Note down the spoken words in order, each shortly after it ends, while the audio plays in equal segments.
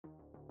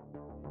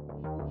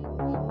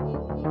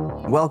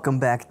Welcome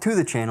back to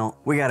the channel.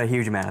 We got a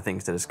huge amount of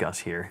things to discuss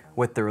here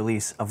with the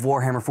release of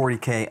Warhammer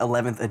 40k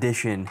 11th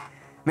edition.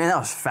 Man, that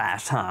was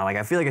fast, huh? Like,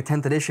 I feel like a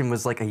 10th edition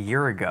was like a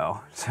year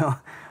ago. So,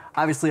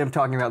 obviously I'm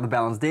talking about the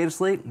balanced data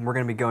slate. We're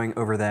gonna be going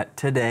over that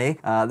today.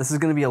 This is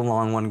gonna be a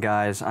long one,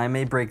 guys. I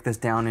may break this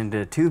down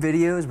into 2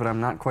 videos, but I'm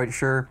not quite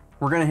sure.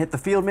 We're gonna hit the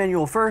field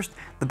manual first,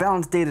 the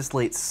balanced data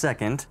slate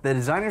second, the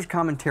designer's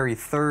commentary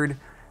third,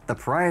 the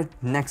Pariah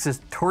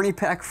Nexus tourney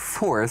pack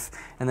fourth,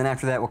 and then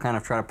after that we'll kind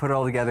of try to put it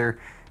all together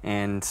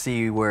and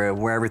see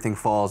where everything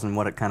falls and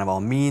what it kind of all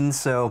means.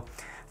 So,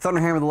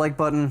 hammer the like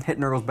button, hit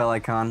Nurgle's bell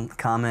icon,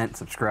 comment,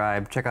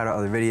 subscribe, check out our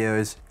other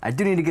videos. I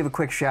do need to give a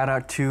quick shout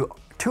out to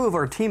 2 of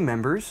our team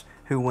members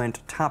who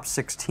went top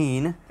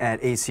 16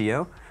 at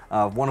ACO,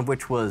 one of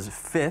which was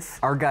 5th.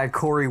 Our guy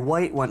Cory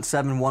White went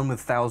 7-1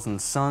 with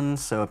Thousand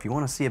Suns, so if you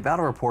want to see a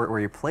battle report where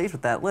he plays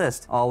with that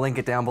list, I'll link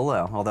it down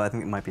below, although I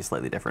think it might be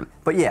slightly different.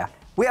 But yeah,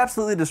 we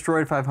absolutely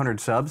destroyed 500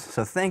 subs,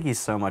 so thank you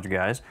so much,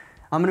 guys.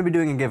 I'm going to be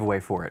doing a giveaway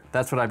for it.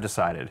 That's what I've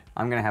decided.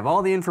 I'm going to have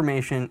all the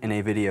information in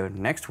a video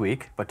next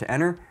week, but to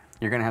enter,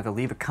 you're going to have to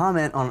leave a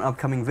comment on an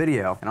upcoming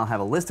video, and I'll have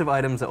a list of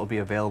items that will be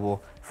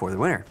available for the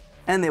winner,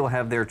 and they will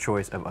have their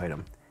choice of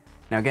item.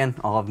 Now again,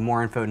 I'll have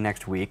more info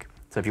next week,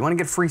 so if you want to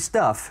get free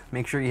stuff,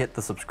 make sure you hit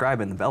the subscribe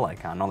and the bell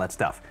icon and all that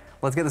stuff.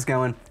 Let's get this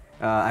going.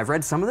 I've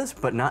read some of this,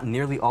 but not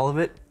nearly all of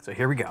it, so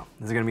here we go.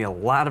 There's going to be a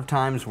lot of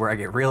times where I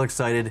get real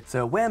excited.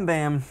 So wham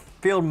bam,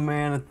 field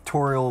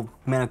manitorial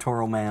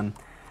man.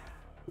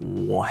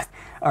 What?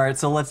 Alright,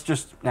 so let's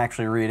just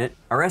actually read it.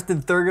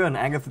 Arrested Thurga and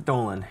Agatha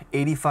Dolan,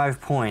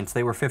 85 points.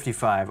 They were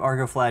 55.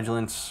 Argo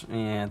Flagellants,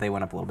 yeah, they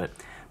went up a little bit.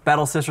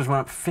 Battle Sisters went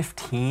up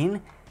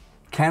 15.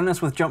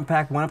 Canoness with Jump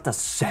Pack went up to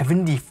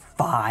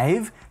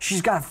 75?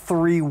 She's got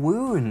 3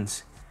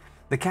 wounds.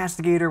 The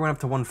Castigator went up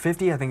to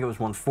 150, I think it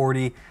was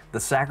 140. The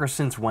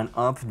Sacrosanct went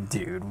up,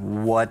 dude,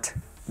 what?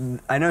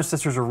 I know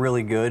Sisters are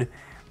really good,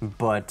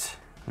 but,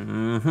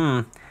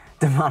 Demonic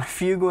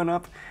Fugue went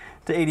up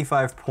to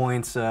 85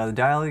 points. The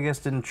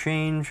Dialogist didn't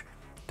change.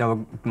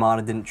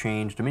 Dogmata didn't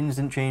change. Dominions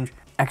didn't change.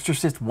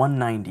 Exorcist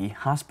 190.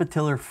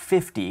 Hospitaller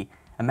 50.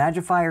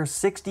 Imagifier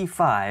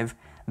 65.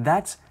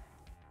 That's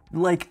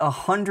like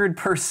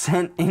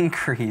 100%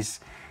 increase.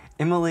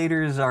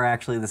 Immolators are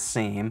actually the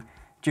same.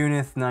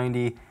 Junith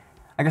 90.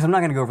 I guess I'm not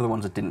going to go over the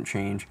ones that didn't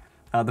change.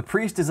 The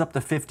Priest is up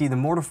to 50. The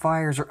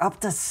Mortifiers are up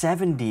to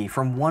 70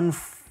 from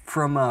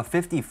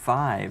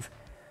 55.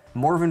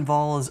 Morven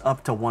Vol is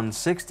up to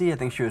 160. I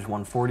think she was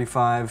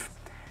 145.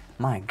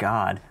 My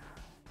God.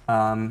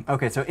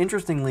 Okay, so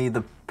interestingly,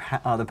 the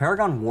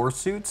Paragon War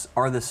Suits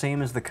are the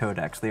same as the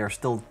Codex. They are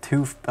still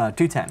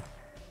 210.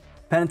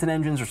 Penitent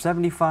Engines are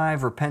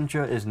 75.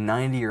 Repentia is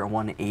 90 or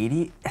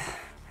 180.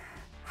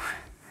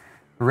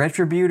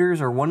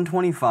 Retributors are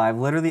 125.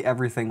 Literally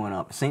everything went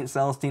up. Saint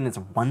Celestine is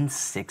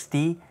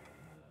 160.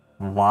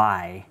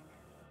 Why?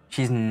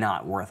 She's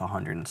not worth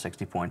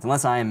 160 points.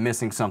 Unless I am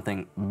missing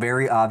something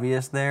very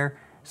obvious there,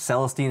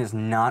 Celestine is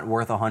not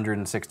worth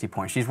 160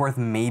 points. She's worth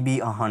maybe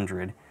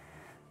 100.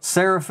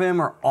 Seraphim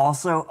are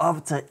also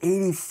up to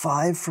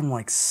 85 from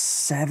like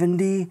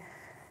 70.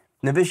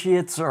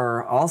 Novitiates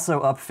are also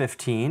up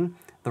 15.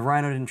 The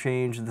Rhino didn't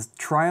change. The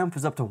Triumph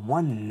is up to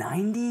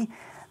 190.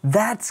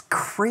 That's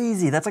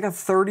crazy. That's like a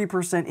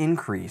 30%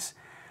 increase.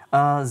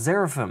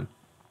 Zephyrim,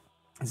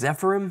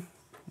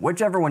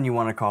 whichever one you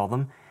want to call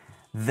them,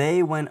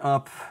 they went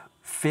up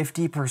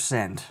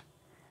 50%.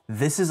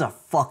 This is a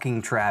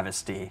fucking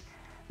travesty.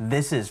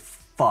 This is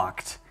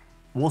fucked.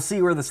 We'll see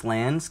where this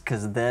lands,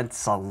 because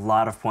that's a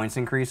lot of points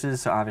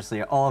increases, so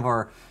obviously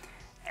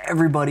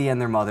everybody and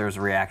their mother's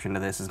reaction to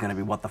this is going to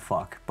be what the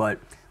fuck, but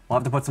we'll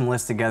have to put some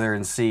lists together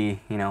and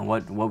see, you know,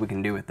 what we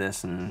can do with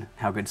this and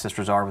how good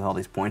Sisters are with all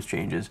these points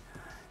changes.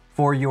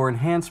 For your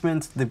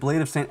enhancements, the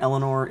Blade of St.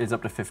 Eleanor is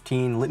up to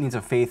 15. Litanies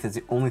of Faith is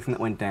the only thing that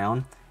went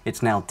down.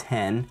 It's now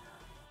 10.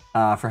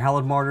 For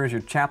Hallowed Martyrs,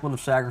 your Chaplet of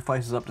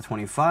Sacrifice is up to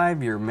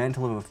 25, your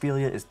Mantle of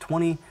Ophelia is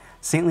 20,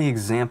 Saintly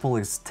Example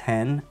is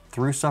 10,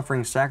 Through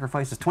Suffering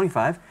Sacrifice is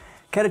 25,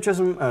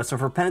 Catechism, so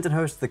for Penitent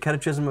Host, the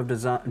Catechism of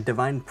the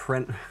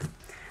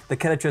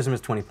Catechism is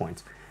 20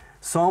 points.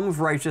 Psalm of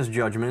Righteous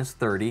Judgment is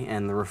 30,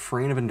 and the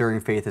Refrain of Enduring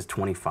Faith is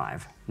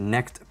 25.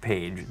 Next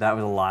page. That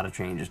was a lot of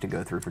changes to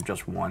go through for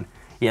just one.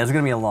 Yeah, it's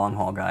gonna be a long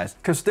haul, guys.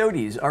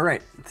 Custodies, all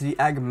right, the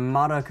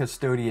Agmata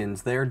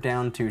Custodians, they're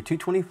down to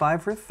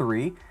 225 for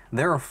 3.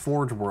 They're a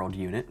Forge World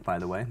unit, by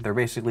the way. They're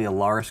basically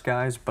Alaris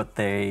guys, but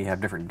they have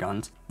different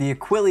guns. The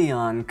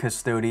Aquilion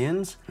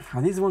Custodians,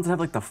 are these the ones that have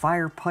like the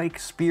fire pike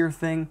spear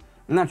thing?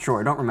 I'm not sure,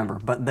 I don't remember,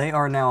 but they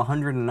are now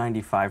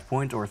 195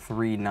 points, or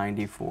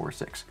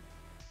 394.6.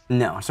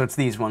 No, so it's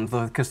these ones.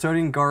 The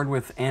Custodian Guard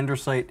with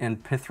Andesite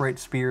and Pithrite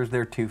Spears,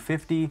 they're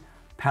 250.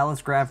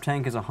 Palace Grav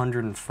Tank is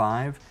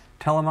 105.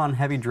 Telemon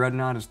Heavy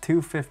Dreadnought is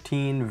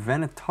 215.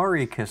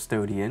 Venatari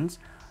Custodians,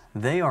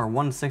 they are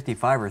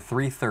 165 or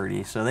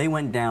 330, so they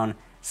went down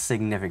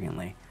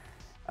significantly.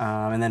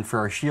 And then for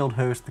our Shield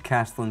Host, the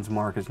Castellan's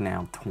Mark is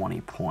now 20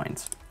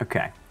 points.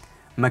 Okay,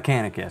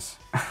 Mechanicus.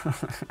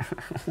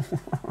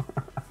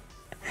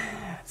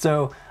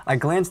 So I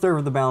glanced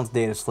over the balanced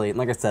data slate, and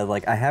like I said,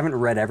 like I haven't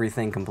read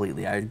everything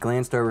completely. I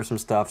glanced over some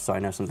stuff, so I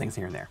know some things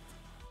here and there.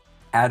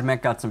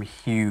 AdMech got some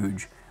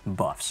huge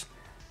buffs,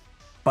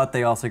 but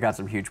they also got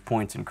some huge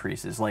points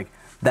increases. Like,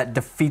 that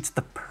defeats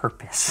the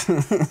purpose.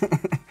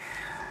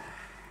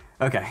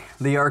 Okay,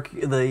 the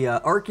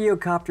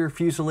Archaeocopter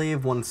Fusilier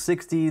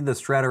 160, the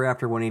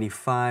Stratoraptor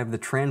 185, the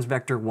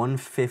Transvector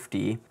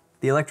 150,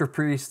 the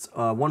Electropriest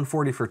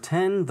 140 for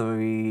 10,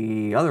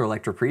 the other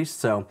Electropriest,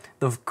 so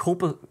the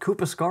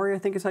Kupascari, I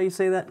think is how you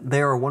say that,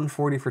 they are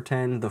 140 for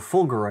 10, the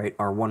Fulgurite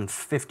are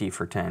 150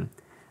 for 10.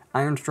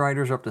 Iron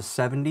Striders are up to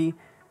 70,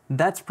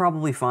 that's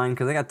probably fine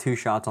because they got 2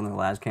 shots on their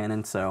las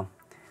cannon, so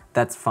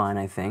that's fine,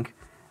 I think.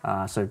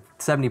 So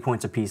 70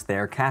 points apiece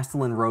there.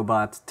 Castellan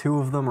robots, 2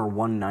 of them are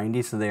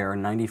 190, so they are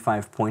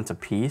 95 points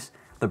apiece.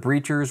 The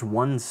Breachers,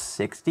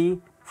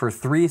 160 for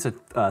 3, so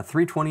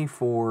 320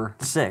 for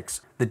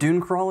 6. The Dune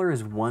Crawler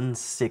is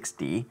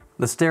 160.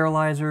 The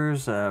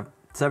Sterilizers,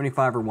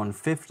 75 or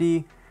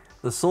 150.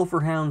 The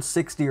Sulphur Hound,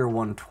 60 or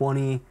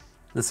 120.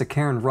 The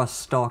Sakaran Rust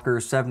Stalker,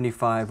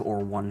 75 or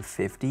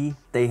 150.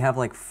 They have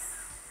like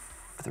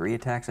 3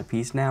 attacks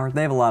apiece now, or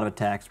they have a lot of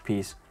attacks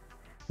apiece.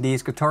 The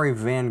Skitarii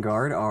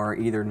Vanguard are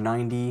either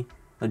 90,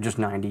 just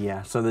 90,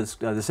 yeah. So this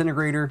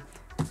Disintegrator,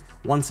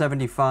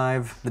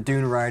 175. The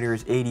Dune Rider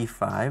is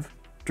 85.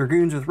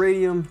 Dragoons with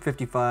Radium,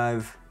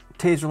 55.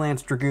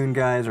 Taserlance Dragoon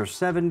guys are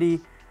 70.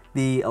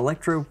 The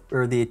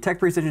Tech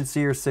Priest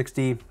Seer,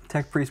 60.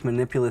 Tech Priest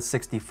Manipulus,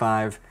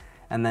 65.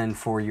 And then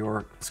for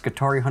your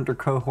Skitarii Hunter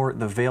cohort,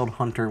 the Veiled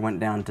Hunter went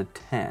down to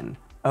 10.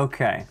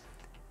 Okay,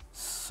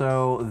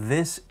 so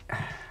this...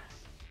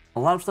 A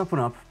lot of stuff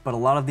went up, but a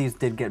lot of these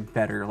did get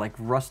better. Like,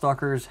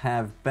 Ruststalkers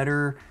have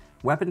better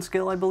weapon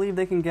skill, I believe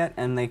they can get,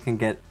 and they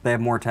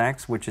have more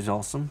attacks, which is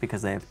awesome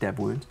because they have dev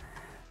wounds.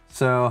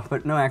 So,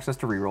 but no access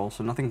to reroll,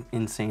 so nothing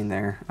insane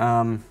there.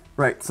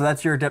 Right, so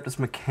that's your Adeptus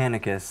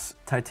Mechanicus.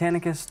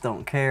 Titanicus,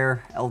 don't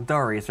care.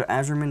 Eldari, so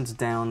Azurman's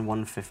down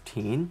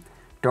 115.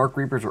 Dark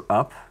Reapers are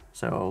up,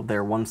 so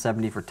they're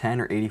 170 for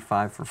 10 or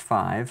 85 for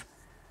 5.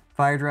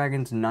 Fire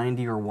Dragons,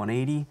 90 or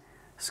 180.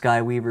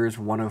 Skyweavers,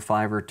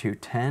 105 or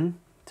 210.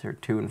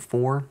 2 and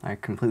 4. I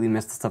completely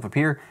missed the stuff up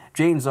here.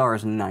 Jane Czar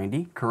is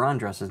 90.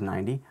 Karandras is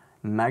 90.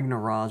 Magna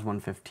Ra is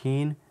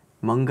 115.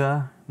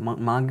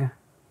 Magan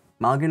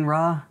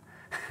Ra.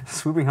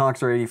 Swooping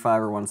Hawks are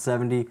 85 or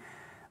 170.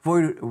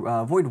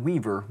 Void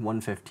Weaver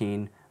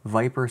 115.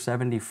 Viper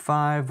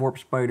 75. Warp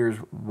Spiders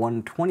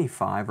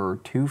 125 or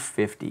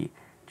 250.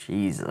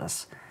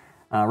 Jesus.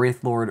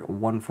 Wraith Lord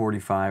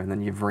 145, and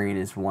then Yvrain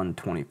is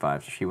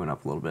 125, so she went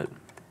up a little bit.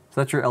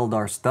 So that's your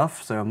Eldar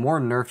stuff. So more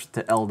nerfs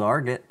to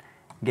Eldar.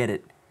 Get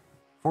it.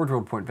 Forge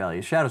World point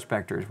values. Shadow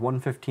Spectres,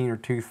 115 or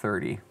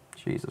 230.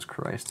 Jesus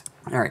Christ.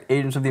 Alright,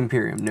 Agents of the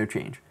Imperium, no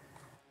change.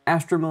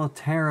 Astra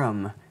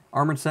Militarum,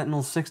 Armored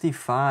Sentinels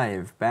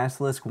 65,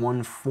 Basilisk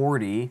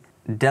 140,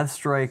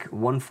 Deathstrike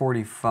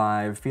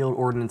 145, Field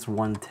Ordnance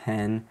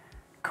 110,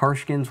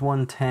 Karshkins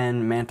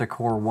 110,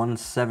 Manticore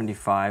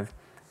 175.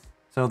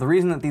 So the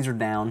reason that these are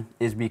down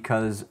is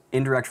because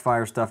indirect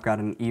fire stuff got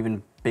an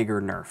even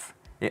bigger nerf.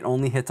 It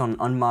only hits on an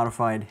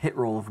unmodified hit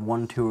roll of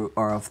 1, 2,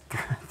 or of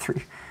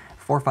 3,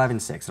 4, 5,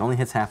 and 6. It only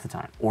hits half the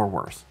time, or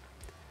worse.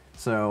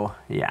 So,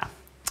 yeah.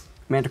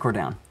 Manticore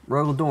down.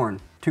 Royal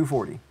Dorn,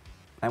 240.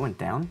 That went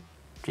down?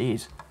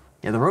 Jeez.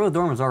 Yeah, the Royal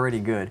Dorn was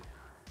already good.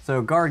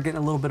 So, Guard getting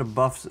a little bit of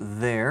buffs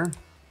there.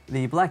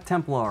 The Black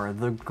Templar,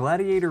 the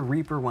Gladiator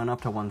Reaper went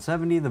up to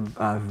 170. The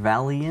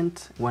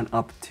Valiant went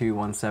up to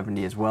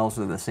 170 as well,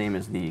 so the same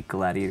as the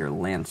Gladiator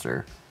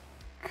Lancer.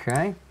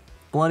 Okay.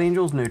 Blood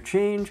Angels, no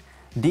change.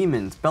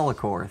 Demons,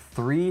 Bellicor,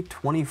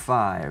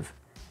 325.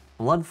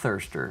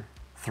 Bloodthirster,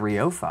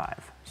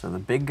 305. So the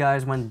big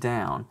guys went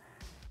down.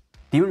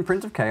 Demon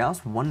Prince of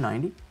Chaos,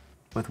 190.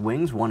 With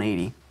Wings,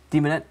 180.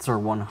 Demonettes are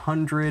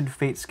 100.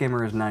 Fate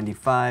Skimmer is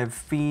 95.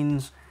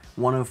 Fiends,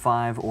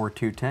 105 or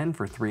 210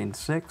 for 3 and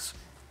 6.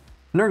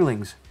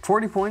 Nurglings,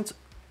 40 points.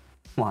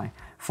 Why?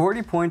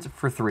 40 points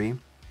for 3,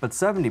 but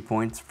 70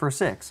 points for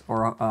 6,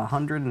 or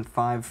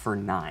 105 for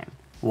 9.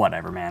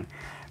 Whatever, man.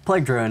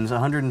 Plague Drones,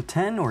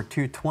 110 or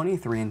 220,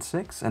 3 and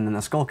 6, and then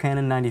the Skull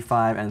Cannon,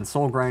 95, and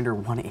Soul Grinder,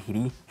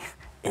 180.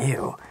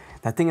 Ew.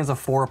 That thing has a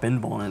 4-up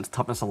invuln and it's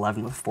toughness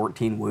 11 with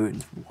 14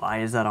 wounds.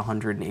 Why is that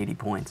 180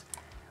 points?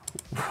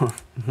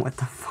 What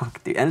the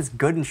fuck, dude? And it's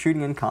good in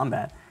shooting and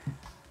combat.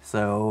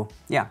 So,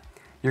 yeah.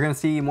 You're gonna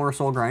see more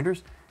Soul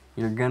Grinders.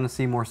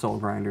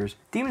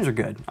 Demons are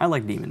good. I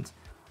like demons.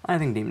 I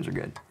think demons are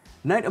good.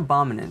 Knight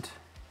Abominant.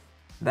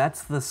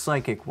 That's the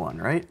psychic one,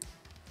 right?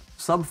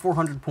 Sub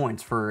 400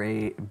 points for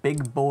a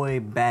big boy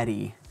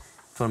baddie.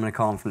 That's what I'm going to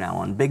call them from now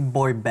on. Big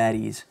boy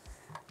baddies.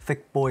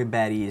 Thick boy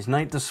baddies.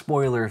 Knight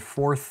Despoiler,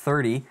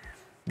 430.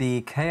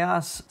 The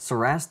Chaos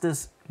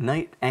Cerastus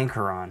Knight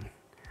Anchoron,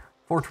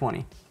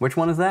 420. Which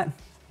one is that?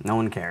 No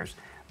one cares.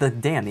 The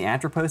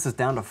Atropos is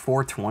down to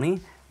 420.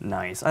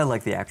 Nice. I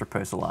like the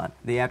Atropos a lot.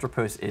 The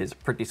Atropos is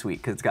pretty sweet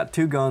because it's got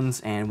 2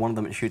 guns and one of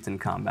them it shoots in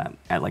combat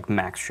at like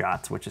max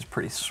shots, which is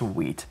pretty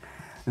sweet.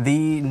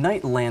 The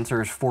Knight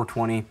Lancer is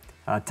 420.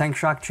 Tank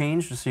shock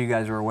changed, just so you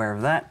guys are aware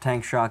of that.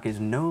 Tank shock is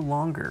no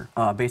longer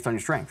based on your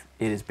strength.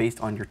 It is based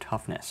on your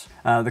toughness.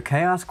 The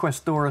Chaos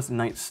Questoris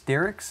Knight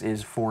Sterix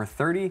is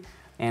 430,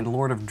 and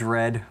Lord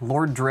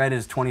Dread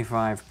is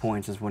 25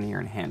 points as one of your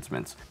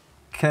enhancements.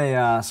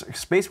 Chaos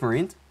Space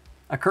Marines.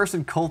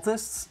 Accursed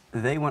Cultists,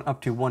 they went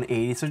up to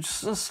 180, so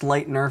just a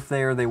slight nerf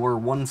there. They were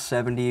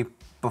 170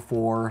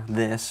 before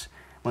this,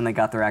 when they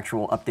got their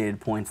actual updated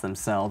points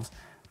themselves.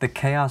 The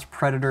Chaos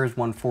Predators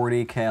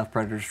 140, Chaos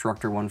Predator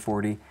Destructor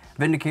 140,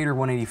 Vindicator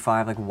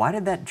 185. Like, why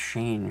did that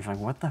change? Like,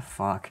 what the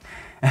fuck?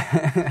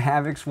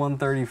 Havocs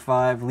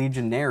 135,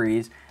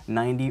 Legionaries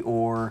 90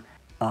 or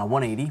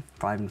 180,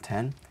 5 and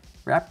 10.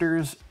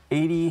 Raptors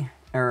 80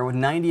 or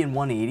 90 and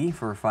 180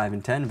 for 5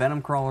 and 10.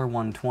 Venom Crawler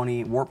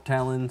 120, Warp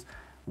Talons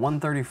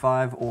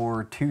 135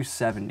 or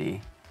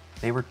 270.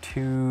 They were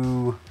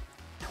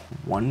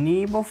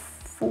 220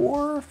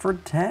 before for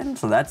 10,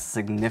 so that's a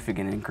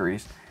significant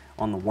increase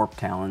on the Warp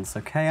Talons.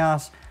 So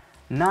Chaos,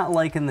 not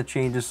liking the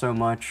changes so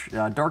much.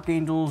 Dark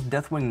Angels,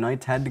 Deathwing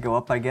Knights had to go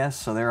up, I guess,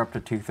 so they're up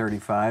to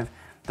 235.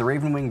 The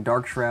Ravenwing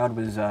Dark Shroud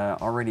was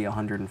already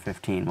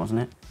 115, wasn't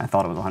it? I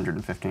thought it was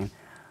 115,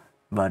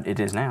 but it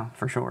is now,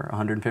 for sure,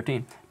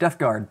 115. Death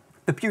Guard,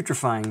 the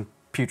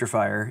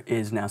Putrefier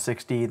is now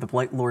 60. The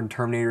Blight Lord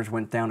Terminators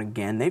went down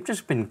again. They've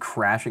just been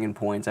crashing in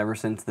points ever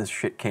since this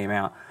shit came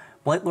out.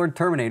 Blight Lord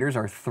Terminators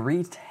are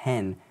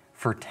 310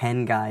 for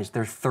 10 guys.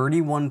 They're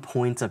 31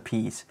 points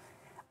apiece.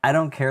 I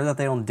don't care that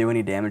they don't do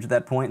any damage at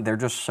that point. They're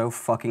just so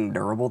fucking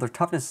durable. They're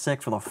toughness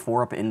 6 with a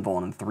 4-up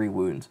invuln and 3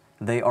 wounds.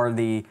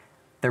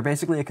 They're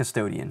basically a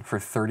custodian for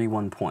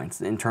 31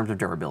 points in terms of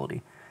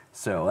durability.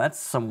 So that's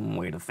some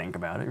way to think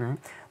about it, right?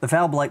 The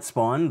Foul Blight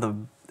Spawn, the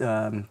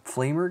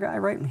Flamer guy,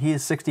 right? He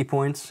is 60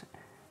 points.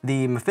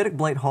 The Mephitic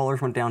Blight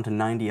Haulers went down to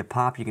 90 a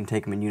pop. You can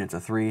take them in units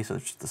of 3, so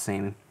it's just the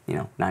same, you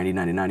know, 90,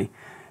 90, 90.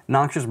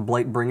 Noxious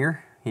Blight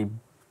Bringer, he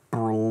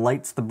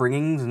blights the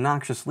bringings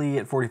noxiously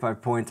at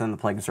 45 points, and the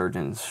Plague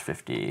Surgeons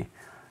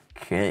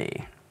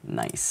 50k.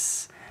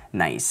 Nice.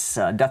 Nice.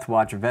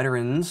 Deathwatch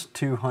Veterans,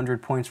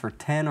 200 points for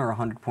 10 or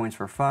 100 points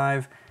for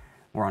 5.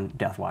 We're on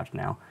Deathwatch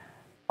now.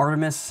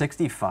 Artemis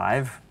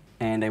 65,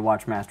 and a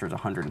Watchmaster is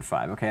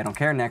 105. Okay, I don't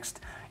care. Next,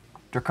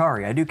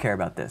 Drakari. I do care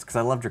about this, because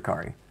I love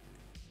Drakari.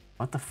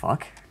 What the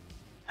fuck?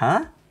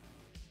 Huh?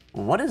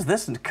 What does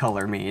this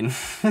color mean?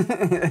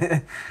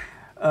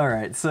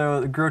 Alright,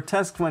 so the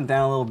Grotesques went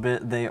down a little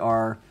bit. They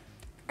are,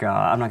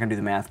 God, I'm not going to do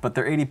the math, but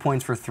they're 80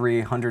 points for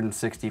 3,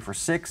 160 for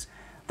 6.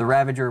 The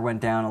Ravager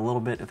went down a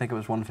little bit. I think it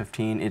was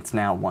 115. It's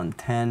now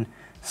 110.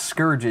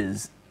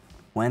 Scourges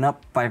went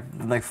up by,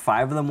 like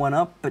 5 of them went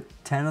up, but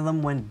 10 of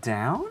them went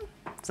down?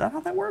 Is that how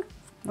that worked?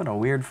 What a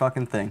weird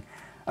fucking thing.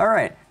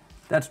 Alright,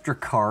 that's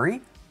Drakari.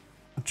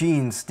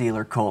 Gene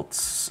Stealer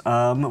Cults.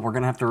 We're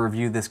going to have to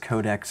review this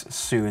codex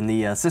soon.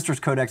 The Sisters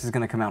Codex is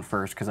going to come out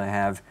first, because I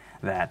have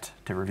that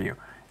to review.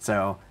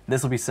 So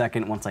this will be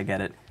second once I get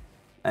it.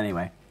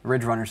 Anyway,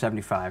 Ridge Runner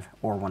 75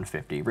 or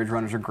 150. Ridge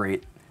Runners are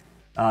great.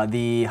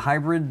 The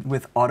Hybrid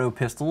with auto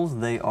pistols,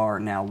 they are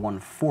now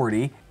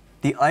 140.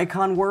 The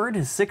Icon Word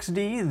is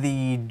 60,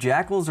 the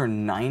Jackals are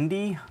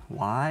 90,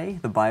 why?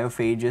 The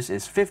Biophagus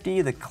is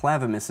 50, the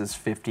Clavimus is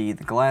 50,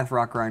 the Goliath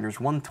Rock Grinder is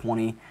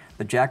 120,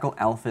 the Jackal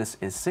Alphys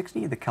is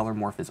 60, the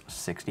Kellermorph is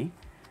 60,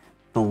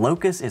 the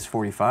Locust is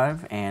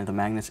 45, and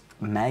the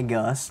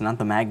Magnus, not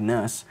the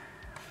Magnus,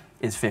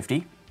 is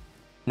 50.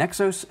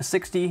 Nexos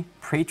 60,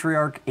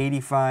 Patriarch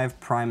 85,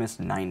 Primus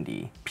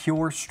 90.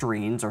 Pure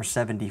Strains are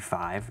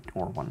 75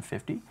 or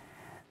 150.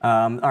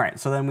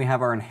 Alright, so then we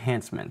have our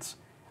enhancements.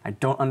 I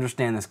don't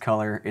understand this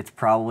color. It's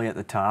probably at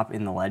the top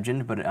in the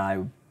legend, but I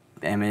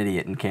am an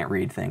idiot and can't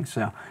read things.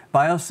 So,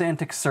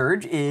 Biosantic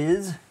Surge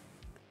is,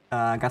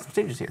 got some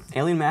stages here.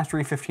 Alien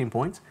Mastery, 15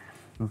 points.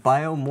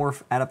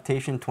 Biomorph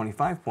Adaptation,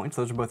 25 points.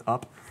 Those are both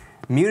up.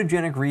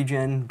 Mutagenic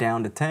Regen,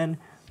 down to 10.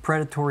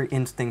 Predatory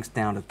Instincts,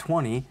 down to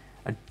 20.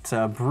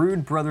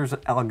 Brood Brothers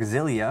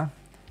Auxilia,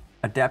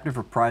 Adaptive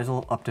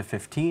Reprisal, up to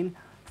 15.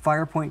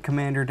 Firepoint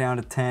Commander down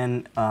to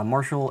 10,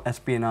 Martial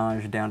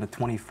Espionage down to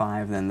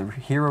 25, then the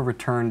Hero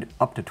Returned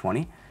up to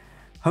 20.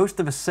 Host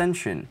of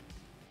Ascension,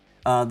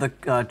 a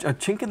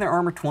Chink in Their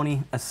Armor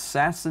 20,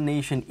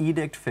 Assassination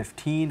Edict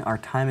 15, Our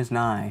Time Is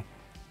Nigh.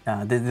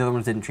 The other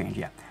ones didn't change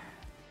yet.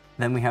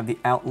 Then we have the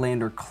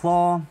Outlander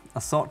Claw,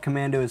 Assault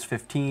Commando is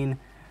 15,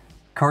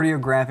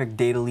 Cardiographic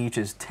Data Leech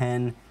is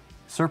 10,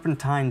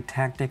 Serpentine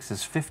Tactics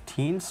is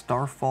 15,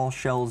 Starfall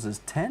Shells is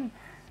 10,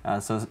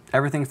 so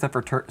everything except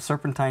for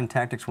Serpentine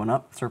Tactics went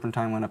up.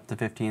 Serpentine went up to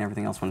 15,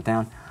 everything else went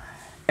down.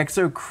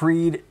 Exo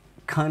Creed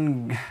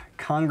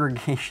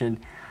Congregation.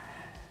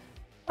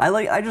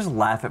 I just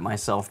laugh at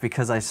myself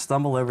because I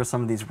stumble over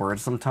some of these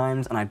words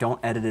sometimes and I don't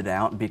edit it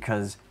out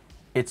because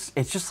it's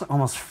just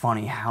almost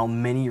funny how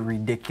many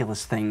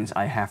ridiculous things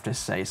I have to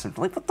say. So,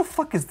 like, what the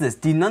fuck is this?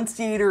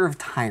 Denunciator of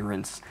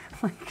Tyrants.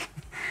 Like,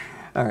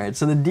 alright,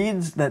 so the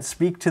deeds that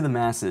speak to the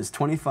masses,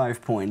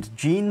 25 points.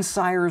 Gene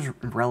Sire's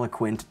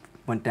Reliquant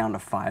went down to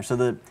 5. So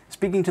the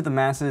speaking to the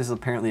masses is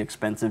apparently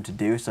expensive to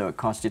do, so it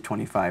costs you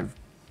 $25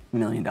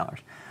 million.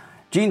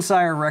 Gene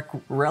Sire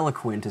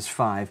Reliquant is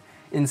 5.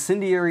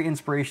 Incendiary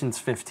Inspirations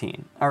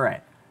 15. All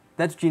right,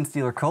 that's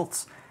Genestealer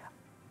Cults.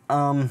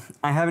 I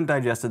haven't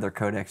digested their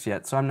codex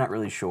yet, so I'm not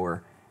really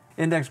sure.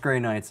 Index Grey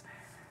Knights.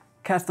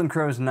 Castellan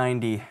Crow's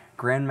 90.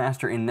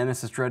 Grandmaster in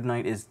Nemesis Dread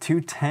Knight is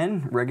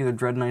 210. Regular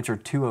Dread Knights are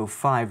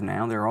 205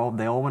 now.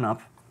 They all went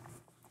up.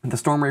 The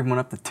Storm Raven went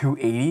up to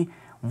 280.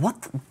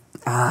 What?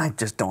 I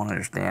just don't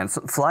understand.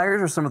 So,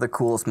 Flyers are some of the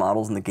coolest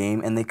models in the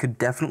game, and they could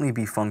definitely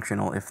be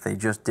functional if they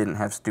just didn't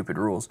have stupid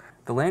rules.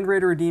 The Land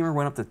Raider Redeemer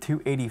went up to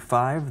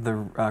 285.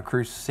 The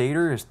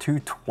Crusader is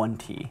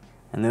 220.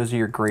 And those are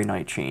your Grey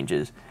Knight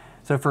changes.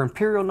 So for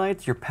Imperial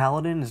Knights, your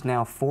Paladin is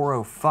now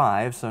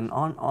 405, so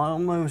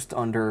almost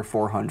under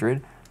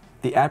 400.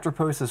 The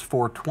Atropos is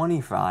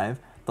 425.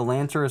 The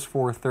Lancer is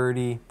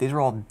 430. These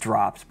are all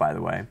drops, by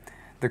the way.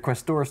 The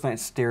Questoris Knight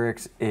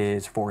Styrax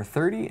is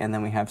 430, and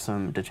then we have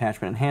some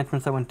detachment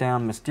enhancements that went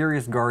down.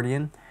 Mysterious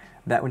Guardian,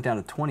 that went down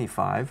to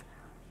 25.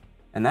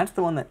 And that's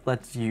the one that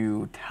lets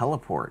you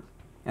teleport.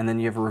 And then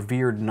you have a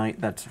Revered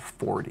Knight that's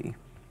 40,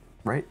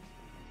 right?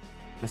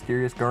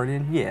 Mysterious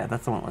Guardian? Yeah,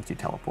 that's the one that lets you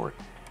teleport.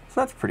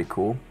 So that's pretty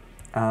cool.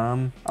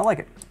 I like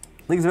it.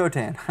 Leagues of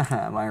Otan.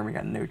 My army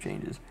got no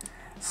changes.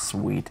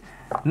 Sweet.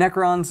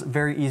 Necrons,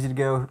 very easy to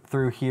go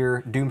through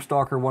here.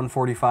 Doomstalker,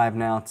 145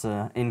 now. It's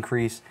an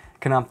increase.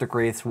 Canoptic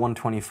Wraiths,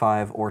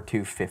 125 or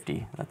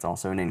 250. That's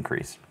also an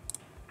increase.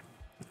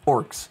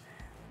 Orcs.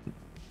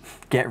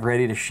 Get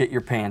ready to shit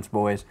your pants,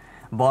 boys.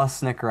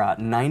 Boss Snickerot,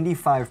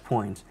 95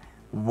 points.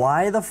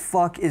 Why the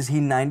fuck is he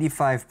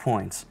 95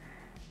 points?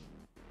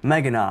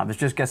 Meganobs,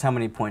 just guess how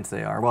many points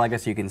they are. Well, I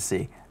guess you can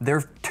see.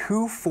 They're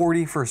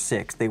 240 for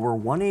 6. They were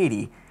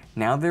 180.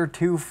 Now they're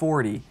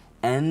 240.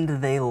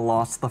 And they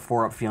lost the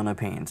 4-up Feel No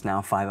Pain. It's now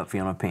 5-up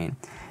Feel No Pain.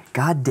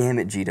 God damn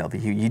it,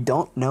 GW. You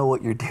don't know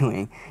what you're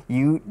doing.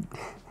 You're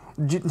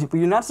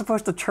not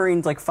supposed to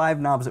change like 5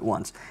 knobs at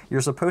once.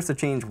 You're supposed to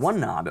change 1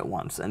 knob at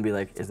once and be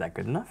like, is that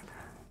good enough?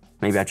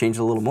 Maybe I changed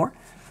it a little more.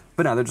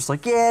 But now they're just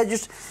like, yeah,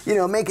 just, you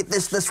know, make it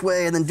this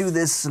way, and then do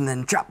this, and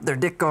then chop their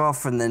dick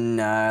off, and then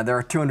there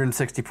are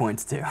 260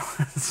 points too.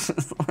 It's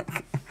just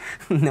like,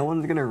 no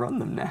one's gonna run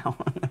them now.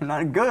 They're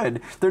not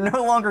good. They're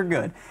no longer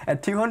good.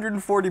 At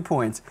 240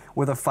 points,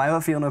 with a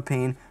 5-up Feel No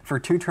Pain for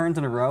 2 turns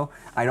in a row,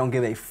 I don't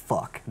give a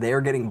fuck. They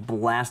are getting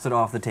blasted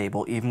off the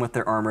table, even with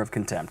their Armor of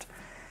Contempt.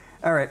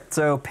 All right,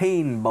 so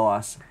Pain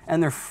Boss,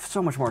 and they're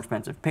so much more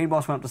expensive. Pain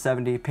Boss went up to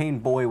 70, Pain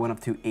Boy went up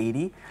to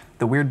 80,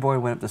 the Weird Boy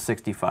went up to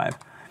 65.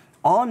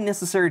 All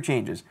necessary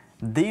changes.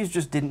 These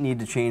just didn't need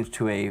to change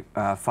to a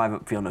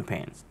 5-up Feel No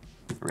Pain.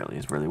 Really,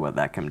 is really what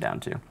that came down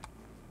to.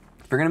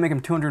 If you're gonna make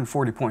them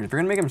 240 points, if you're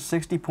gonna make them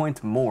 60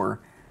 points more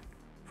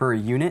per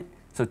unit,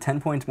 so 10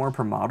 points more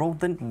per model,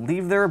 then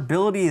leave their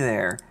ability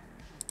there.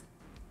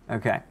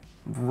 Okay,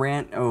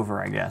 rant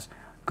over, I guess.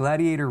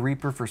 Gladiator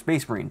Reaper for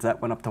Space Marines,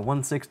 that went up to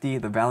 160.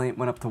 The Valiant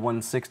went up to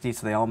 160,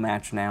 so they all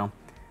match now.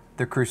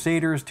 The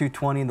Crusader is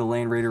 220. The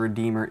Land Raider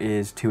Redeemer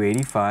is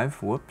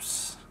 285.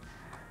 Whoops.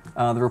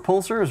 The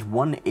Repulsor is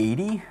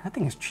 180. That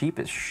thing is cheap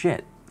as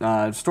shit.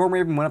 Storm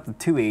Raven went up to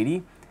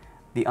 280.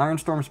 The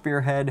Ironstorm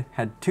Spearhead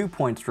had 2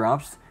 points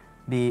drops.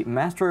 The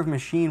Master of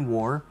Machine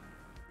War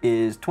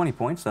is 20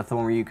 points. That's the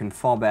one where you can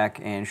fall back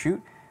and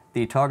shoot.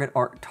 The Target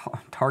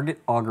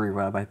Augury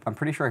Web, I'm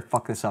pretty sure I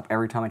fuck this up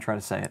every time I try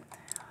to say it.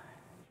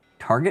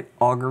 Target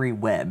Augury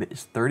Web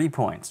is 30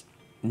 points.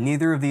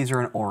 Neither of these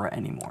are an aura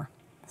anymore.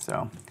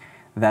 So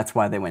that's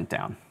why they went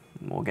down.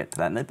 We'll get to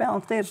that in the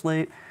balance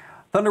Dataslate.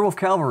 Thunderwolf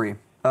Cavalry.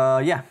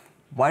 Yeah.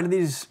 Why did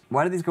these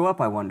go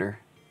up, I wonder?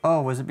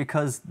 Oh, was it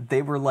because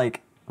they were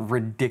like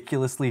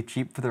ridiculously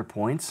cheap for their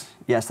points?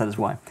 Yes, that is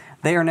why.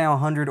 They are now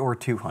 100 or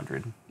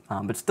 200,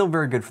 but still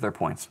very good for their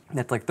points.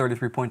 That's like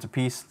 33 points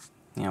apiece.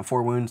 You know,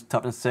 4 wounds,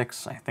 toughness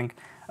 6, I think.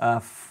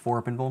 4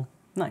 up in bold.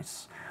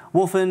 Nice.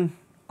 Wolfen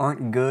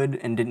aren't good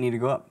and didn't need to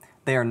go up.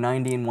 They are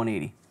 90 and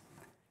 180.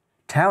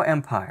 Tau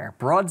Empire,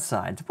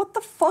 broadsides. What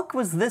the fuck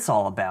was this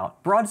all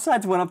about?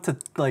 Broadsides went up to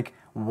like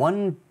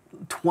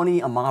 120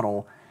 a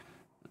model.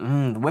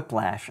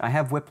 Whiplash. I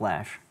have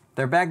Whiplash.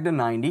 They're back to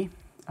 90,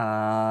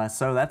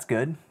 so that's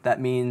good.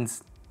 That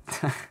means...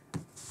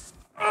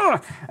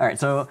 Alright,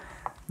 so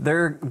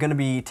they're going to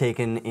be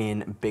taken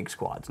in big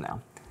squads now.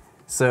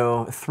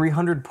 So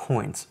 300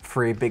 points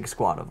for a big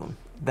squad of them.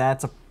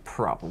 That's a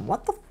problem.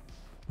 What the...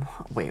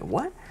 Wait,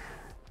 what?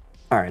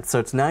 Alright, so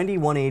it's 90,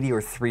 180,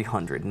 or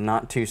 300,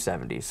 not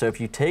 270. So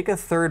if you take a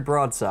third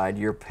broadside,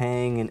 you're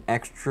paying an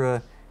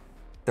extra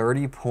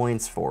 30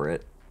 points for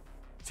it.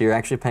 So you're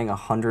actually paying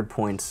 100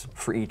 points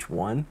for each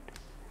one?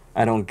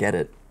 I don't get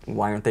it.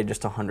 Why aren't they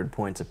just 100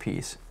 points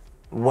apiece?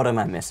 What am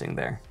I missing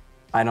there?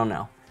 I don't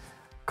know.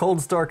 Cold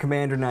Star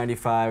Commander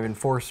 95,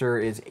 Enforcer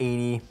is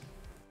 80.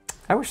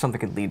 I wish something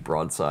could lead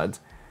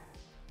broadsides.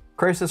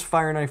 Crisis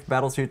Fire Knife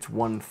Battlesuits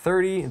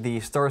 130, the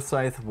Star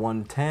Scythe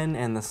 110,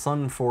 and the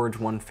Sun Forge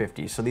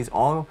 150. So these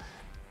all...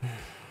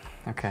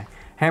 Okay.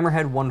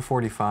 Hammerhead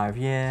 145,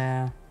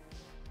 yeah.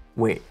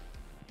 Wait,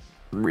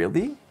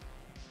 really?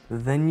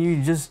 Then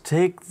you just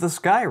take the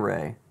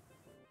Skyray.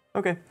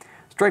 Okay.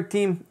 Strike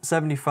Team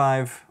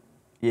 75,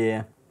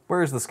 yeah.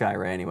 Where's the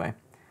Skyray anyway?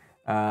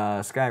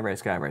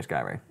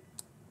 Skyray.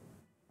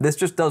 This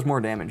just does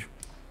more damage,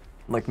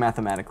 like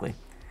mathematically.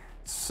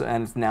 So,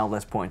 and it's now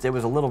less points. It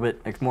was a little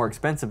bit more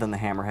expensive than the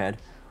Hammerhead.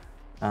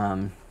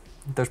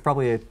 There's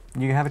probably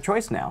you have a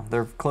choice now.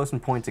 They're close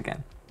in points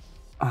again.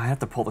 Oh, I have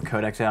to pull the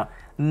codex out.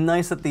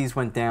 Nice that these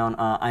went down.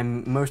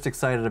 I'm most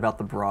excited about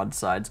the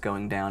broadsides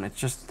going down. It's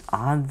just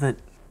odd that,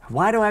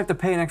 why do I have to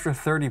pay an extra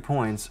 30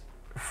 points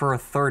for a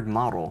third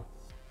model?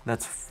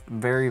 That's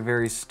very,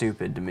 very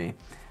stupid to me.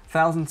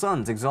 Thousand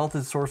Suns,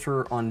 Exalted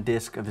Sorcerer on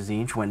Disc of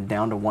Tzeentch went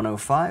down to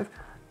 105.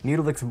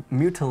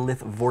 Mutalith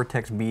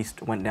Vortex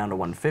Beast went down to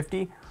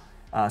 150.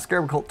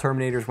 Scarab Cult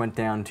Terminators went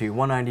down to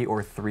 190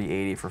 or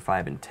 380 for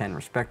 5 and 10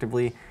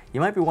 respectively.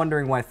 You might be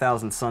wondering why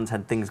Thousand Suns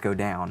had things go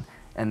down,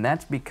 and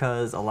that's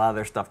because a lot of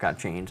their stuff got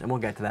changed, and we'll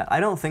get to that. I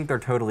don't think they're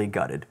totally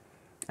gutted.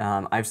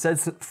 I've said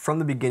from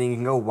the beginning, you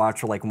can go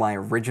watch like my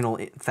original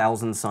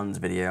Thousand Suns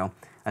video.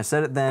 I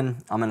said it then,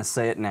 I'm going to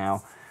say it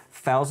now.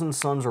 Thousand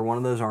Suns are one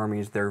of those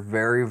armies, they're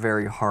very,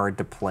 very hard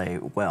to play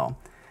well.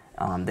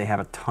 They have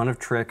a ton of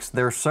tricks.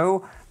 There's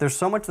so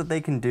much that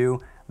they can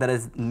do that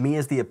as me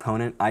as the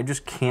opponent, I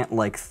just can't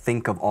like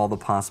think of all the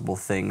possible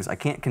things. I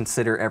can't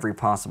consider every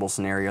possible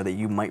scenario that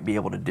you might be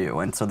able to do,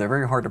 and so they're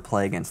very hard to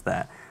play against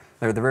that.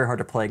 They're very hard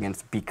to play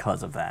against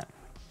because of that.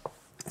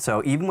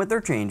 So even with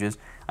their changes,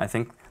 I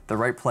think the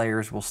right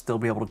players will still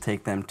be able to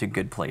take them to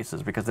good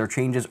places because their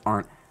changes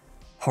aren't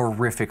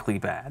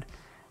horrifically bad,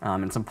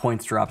 and some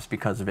points drops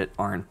because of it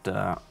aren't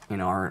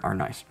are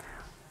nice.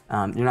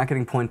 You're not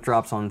getting point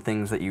drops on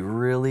things that you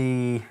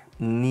really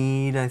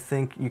need. I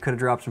think you could have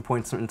dropped some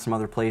points in some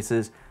other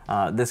places.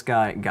 This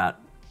guy got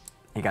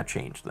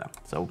changed though,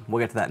 so we'll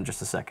get to that in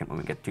just a second when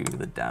we get to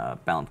the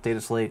balanced data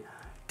slate.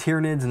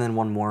 Tyranids, and then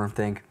one more, I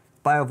think.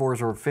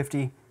 Biovores are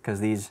 50 because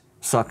these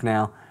suck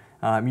now.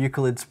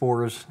 Euclid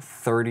Spores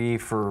 30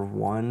 for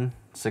 1,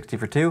 60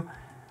 for 2.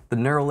 The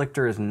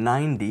Neurolictor is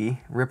 90.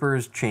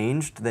 Rippers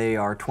changed. They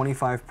are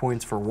 25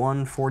 points for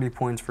 1, 40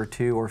 points for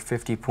 2, or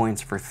 50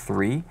 points for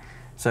 3.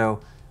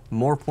 So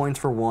more points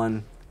for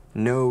 1,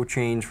 no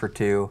change for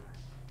 2,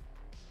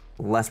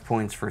 less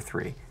points for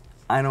 3.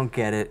 I don't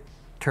get it.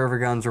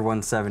 Tervigons are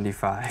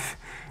 175.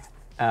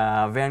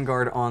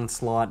 Vanguard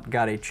Onslaught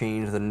got a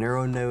change. The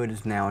Neuro Node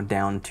is now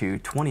down to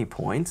 20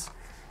 points.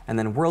 And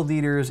then World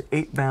Eaters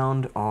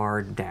 8-bound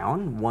are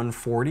down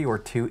 140 or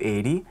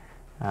 280,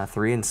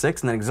 3 and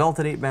 6. And then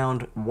Exalted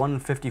 8-bound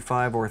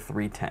 155 or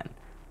 310.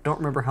 Don't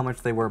remember how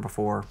much they were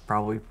before,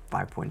 probably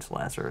 5 points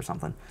less or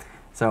something.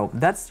 So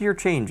that's your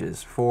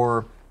changes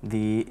for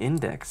the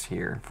index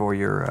here for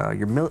your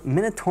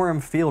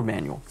Minotaurium field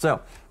manual.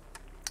 So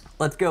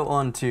let's go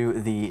on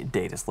to the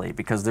data slate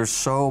because there's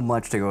so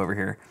much to go over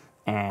here,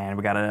 and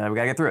we gotta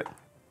get through it.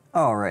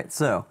 All right,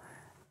 so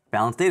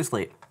balanced data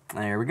slate.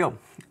 There we go.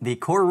 The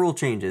core rule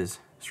changes.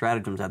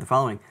 Stratagems add the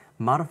following: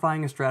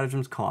 modifying a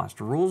stratagem's cost.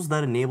 Rules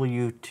that enable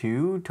you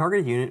to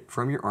target a unit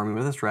from your army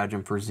with a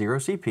stratagem for 0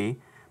 CP,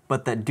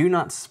 but that do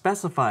not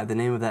specify the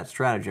name of that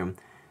stratagem.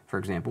 For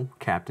example,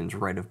 Captain's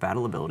Right of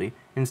Battle ability,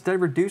 instead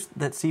reduce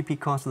that CP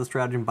cost of the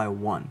stratagem by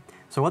 1.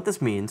 So what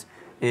this means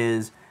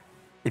is,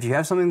 if you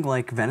have something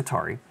like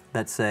Venatari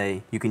that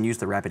say you can use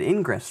the Rapid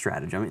Ingress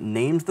stratagem, it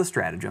names the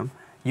stratagem,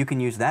 you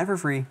can use that for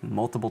free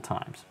multiple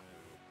times,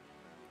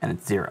 and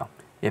it's 0.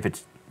 If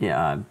it's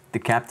the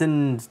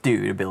Captain's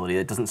Dude ability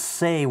that doesn't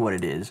say what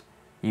it is,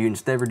 you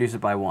instead reduce it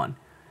by 1.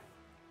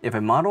 If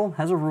a model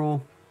has a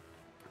rule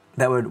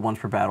that would, once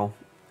per battle,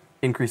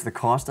 increase the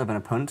cost of an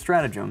opponent's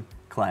stratagem,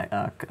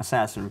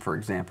 Assassin, for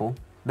example,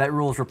 that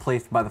rule is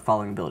replaced by the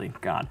following ability.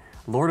 God.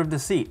 Lord of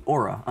Deceit,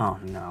 Aura. Oh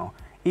no.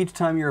 Each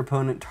time your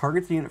opponent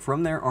targets a unit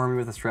from their army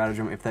with a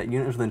stratagem, if that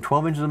unit is within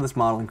 12 inches of this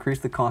model, increase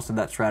the cost of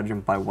that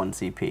stratagem by 1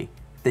 CP.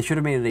 They should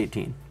have made it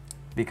 18,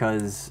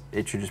 because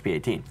it should just be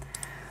 18.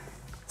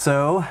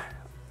 So,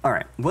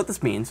 alright, what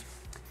this means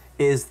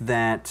is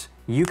that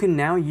you can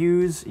now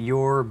use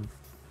your,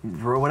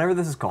 whatever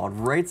this is called,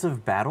 Rites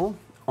of Battle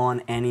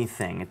on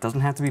anything. It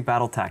doesn't have to be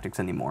battle tactics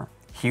anymore.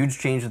 Huge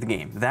change of the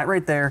game. That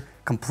right there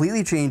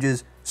completely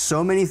changes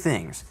so many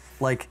things.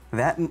 Like,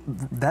 that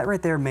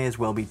right there may as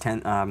well be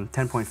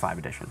 10.5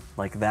 edition.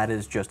 Like, that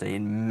is just a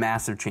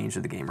massive change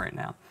to the game right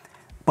now.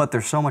 But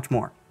there's so much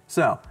more.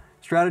 So,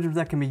 stratagems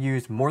that can be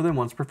used more than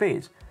once per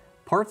phase.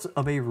 Parts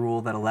of a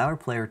rule that allow a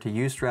player to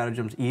use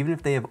stratagems even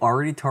if they have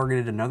already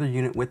targeted another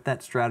unit with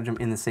that stratagem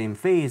in the same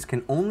phase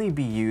can only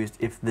be used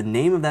if the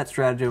name of that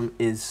stratagem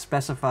is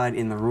specified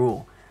in the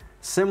rule.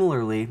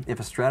 Similarly, if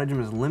a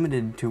stratagem is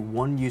limited to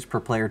 1 use per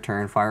player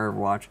turn, fire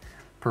overwatch,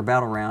 per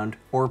battle round,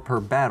 or per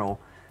battle,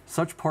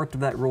 such parts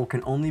of that rule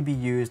can only be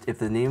used if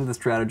the name of the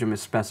stratagem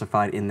is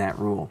specified in that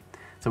rule.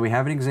 So we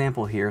have an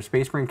example here.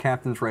 Space Marine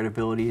Captain's Right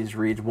abilities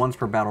reads once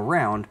per battle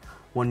round,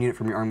 1 unit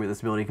from your army with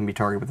this ability can be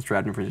targeted with a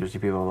stratagem for 0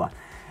 CP, blah, blah, blah.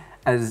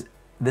 As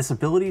this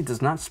ability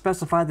does not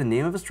specify the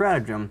name of a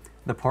stratagem,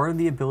 the part of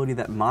the ability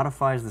that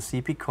modifies the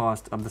CP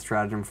cost of the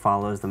stratagem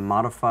follows the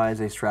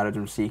modifies a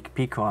stratagem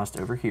CP cost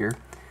over here.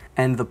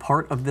 And the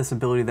part of this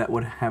ability that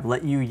would have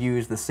let you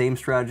use the same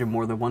stratagem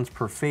more than once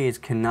per phase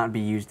cannot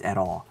be used at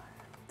all.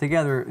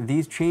 Together,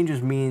 these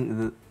changes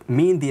mean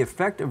the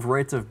effect of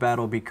Rites of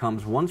Battle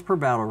becomes once per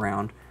battle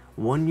round,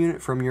 One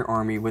unit from your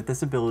army with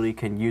this ability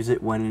can use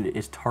it when it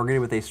is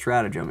targeted with a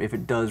stratagem. If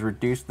it does,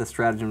 reduce the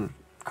stratagem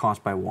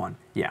cost by 1.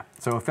 Yeah,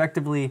 so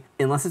effectively,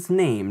 unless it's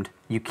named,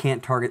 you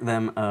can't target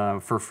them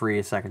for free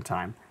a second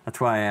time. That's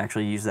why I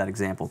actually use that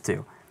example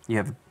too. You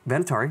have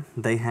Venatari,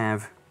 they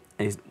have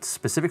a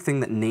specific thing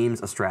that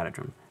names a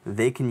stratagem.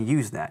 They can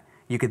use that.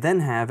 You could then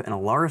have an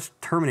Alaris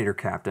Terminator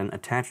captain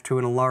attached to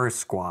an Alaris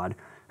squad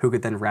who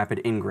could then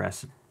rapid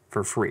ingress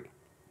for free.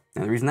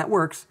 Now the reason that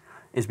works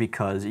is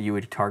because you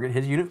would target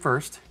his unit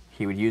first,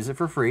 he would use it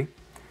for free,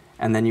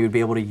 and then you would be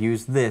able to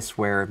use this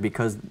where,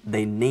 because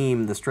they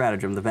name the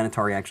stratagem, the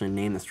Venatari actually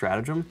name the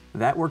stratagem,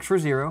 that works for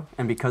 0,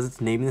 and because it's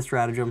naming the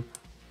stratagem,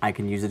 I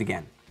can use it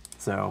again.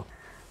 So,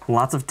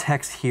 lots of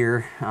text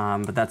here,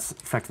 but that's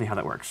effectively how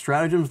that works.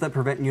 Stratagems that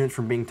prevent units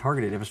from being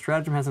targeted. If a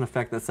stratagem has an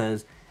effect that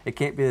says it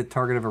can't be the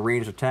target of a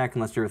ranged attack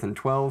unless you're within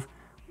 12,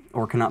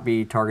 or cannot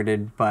be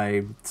targeted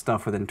by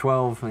stuff within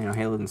 12,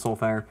 Halo and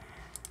Soulfire,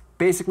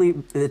 basically,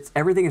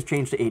 everything has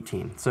changed to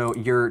 18. So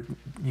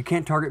you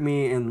can't target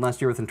me unless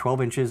you're within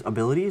 12 inches.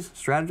 Abilities,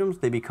 stratagems,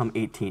 they become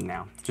 18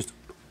 now, just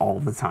all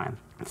the time.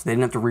 So they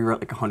didn't have to rewrite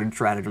like 100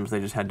 stratagems, they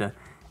just had to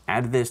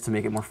add this to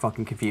make it more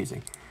fucking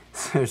confusing.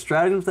 So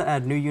stratagems that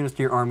add new units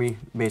to your army,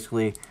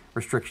 basically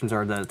restrictions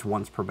are that it's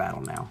once per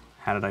battle now.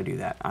 How did I do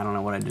that? I don't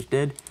know what I just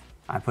did.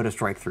 I put a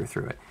strike through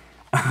it.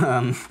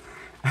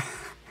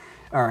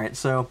 All right,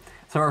 so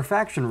our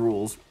faction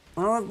rules,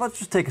 well, let's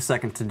just take a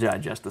second to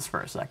digest this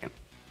for a second.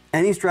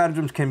 Any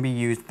stratagems can be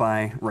used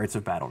by rights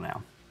of battle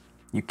now.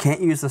 You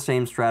can't use the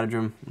same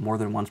stratagem more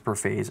than once per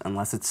phase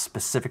unless it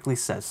specifically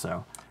says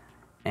so.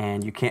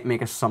 And you can't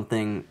make a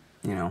something,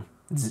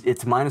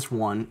 it's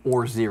 -1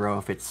 or 0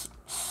 if it's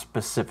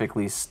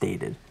specifically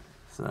stated.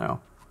 So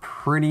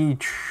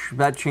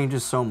that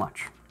changes so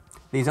much.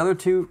 These other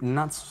two,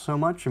 not so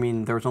much. I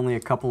mean, there was only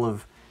a couple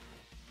of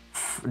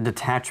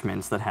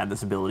detachments that had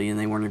this ability, and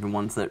they weren't even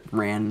ones that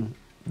ran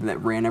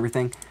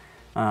everything.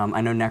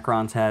 I know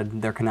Necrons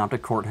had, their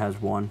Canoptic Court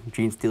has one,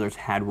 Gene Stealers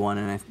had one,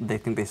 and they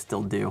think they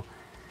still do.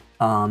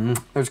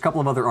 There's a couple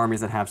of other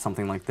armies that have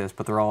something like this,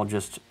 but they're all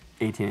just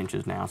 18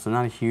 inches now, so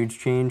not a huge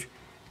change.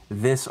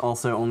 This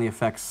also only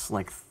affects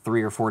like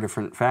 3 or 4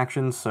 different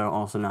factions, so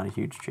also not a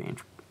huge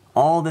change.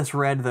 All this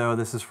red though,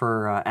 this is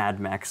for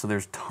AdMech, so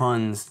there's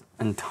tons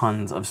and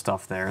tons of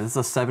stuff there. This is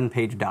a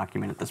 7-page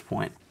document at this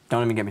point.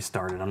 Don't even get me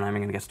started, I'm not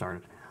even gonna get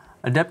started.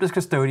 Adeptus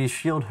Custodes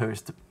Shield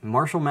Host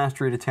Martial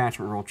Mastery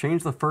Detachment Rule.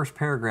 Change the first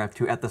paragraph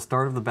to at the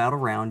start of the battle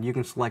round. You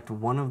can select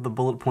one of the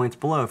bullet points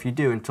below. If you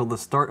do, until the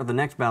start of the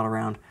next battle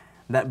round,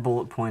 that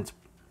bullet point's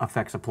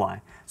effects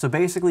apply. So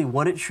basically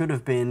what it should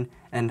have been,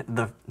 and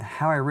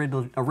how I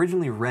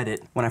originally read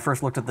it, when I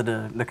first looked at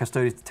the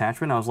Custodes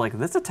detachment, I was like,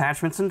 this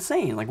detachment's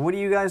insane. Like, what are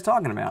you guys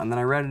talking about? And then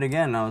I read it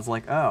again and I was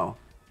like, oh,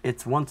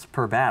 it's once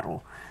per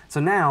battle. So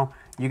now,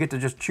 you get to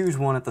just choose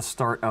one at the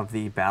start of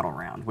the battle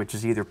round, which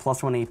is either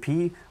 +1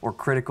 AP or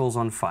criticals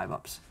on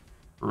 5-ups.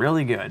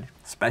 Really good,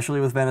 especially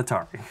with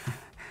Venatari.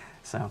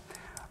 So,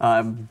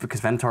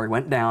 because Venatari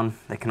went down,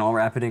 they can all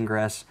rapid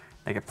ingress,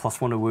 they get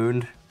 +1 to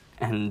wound,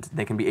 and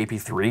they can be AP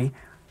 3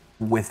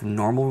 with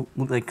normal,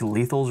 like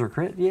lethals or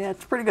crit. Yeah,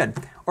 it's pretty good.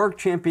 Orc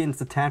Champions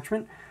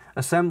Detachment.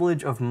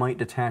 Assemblage of Might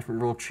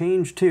Detachment Rule.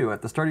 Change to,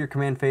 at the start of your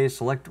command phase,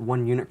 select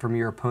one unit from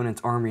your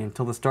opponent's army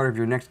until the start of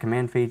your next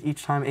command phase.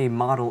 Each time a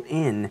model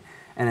in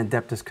an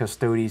Adeptus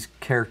Custodes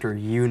character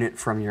unit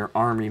from your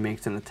army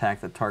makes an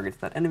attack that targets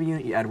that enemy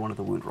unit, you add 1 to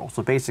the wound roll.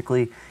 So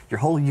basically, your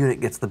whole unit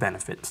gets the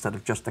benefit instead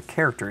of just the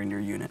character in your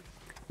unit.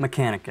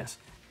 Mechanicus.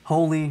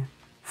 Holy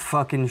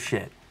fucking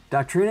shit.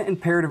 Doctrina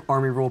Imperative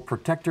Army Rule,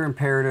 Protector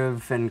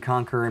Imperative, and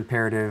Conqueror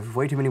Imperative.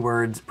 Way too many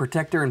words.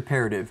 Protector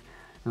Imperative.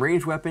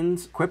 Ranged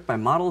weapons equipped by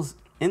models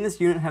in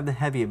this unit have the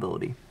heavy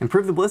ability.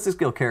 Improve the ballistic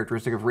skill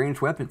characteristic of ranged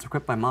weapons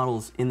equipped by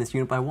models in this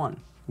unit by 1.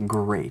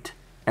 Great.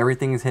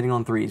 Everything is hitting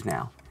on 3s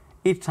now.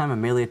 Each time a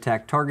melee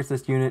attack targets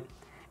this unit,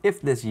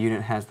 if this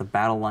unit has the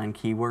battle line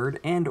keyword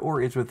and or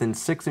is within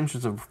 6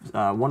 inches of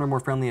one or more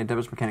friendly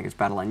Adeptus Mechanicus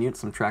battle line units,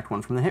 subtract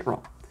 1 from the hit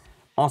roll.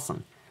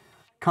 Awesome.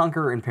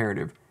 Conqueror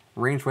Imperative.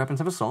 Ranged weapons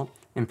of assault.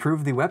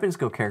 Improve the weapon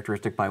skill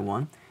characteristic by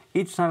 1.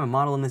 Each time a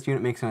model in this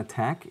unit makes an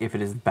attack, if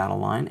it is battle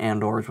line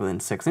and or is within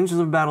 6 inches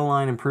of battle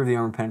line, improve the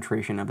armor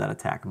penetration of that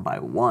attack by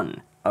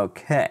 1.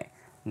 Okay,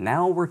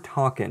 now we're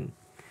talking.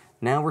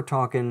 Now we're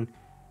talking.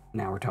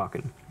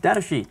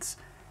 Data sheets.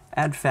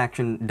 Add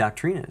faction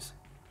doctrinas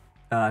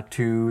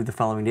to the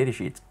following data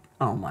sheets.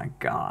 Oh my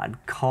god.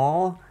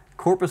 Call,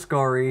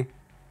 Corpuscari,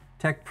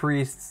 Tech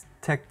Priests,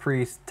 Tech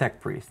Priests,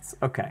 Tech Priests.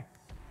 Okay,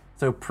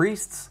 so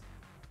Priests,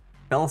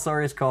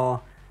 Belisarius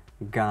Call,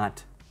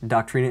 got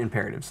Doctrina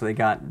Imperative, so they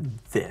got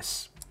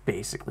this,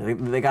 basically.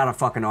 They got a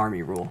fucking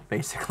army rule,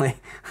 basically.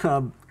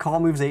 Call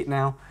moves 8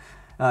 now.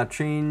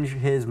 Change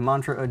his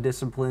Mantra of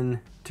Discipline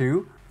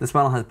to, this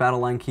model has battle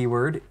line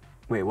keyword.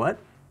 Wait, what?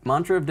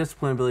 Mantra of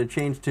Discipline ability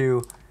changed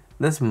to,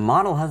 this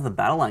model has the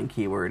battle line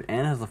keyword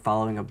and has the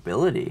following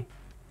ability.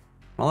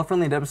 While a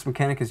friendly Adeptus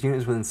Mechanicus unit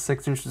is within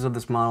 6 inches of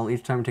this model,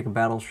 each time you take a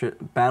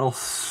battle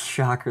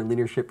shock or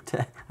leadership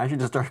test. I should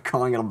just start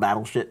calling it a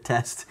battle shit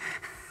test.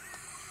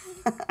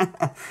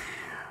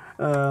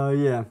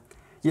 Yeah.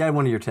 You had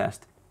one of your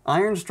tests.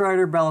 Iron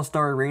Strider,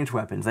 Ballistari ranged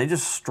weapons. They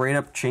just straight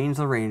up changed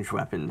the ranged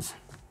weapons.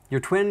 Your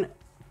twin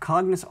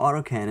Cognis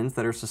autocannons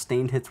that are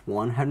sustained hits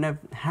 1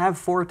 have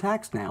 4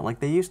 attacks now, like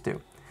they used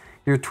to.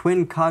 Your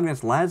twin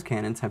Cognis las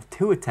cannons have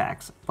 2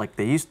 attacks, like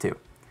they used to.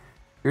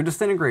 Your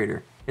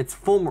disintegrator, it's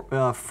full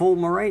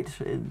might?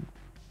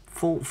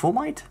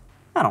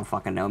 I don't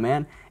fucking know,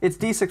 man. It's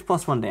D6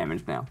 plus 1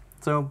 damage now,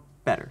 so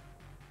better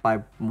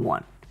by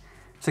 1.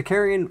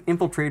 Sicarian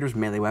Infiltrator's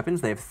melee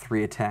weapons, they have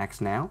 3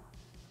 attacks now.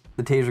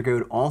 The Taser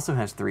Goad also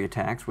has 3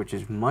 attacks, which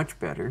is much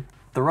better.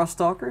 The Rust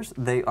Stalkers,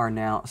 they are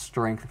now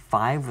strength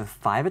 5 with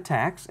 5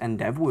 attacks and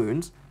dev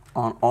wounds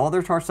on all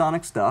their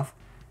Tarsonic stuff.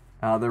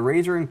 The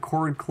Razor and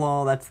Cord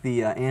Claw, that's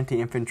the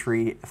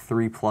anti-infantry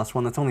 3+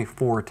 one. That's only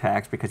 4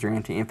 attacks because you're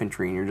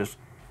anti-infantry and you're just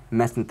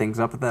messing things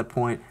up at that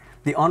point.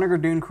 The Onager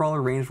Dune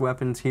Crawler ranged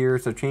weapons here,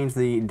 so change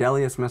the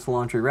Delius Missile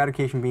Launcher,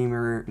 Eradication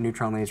Beamer,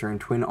 Neutron Laser, and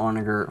Twin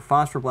Onager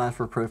Phosphor Blast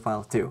for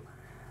Profiles 2.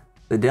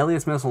 The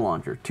Delius Missile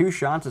Launcher, 2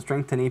 shots at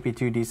Strength 10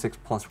 AP2 D6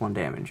 plus 1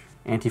 damage.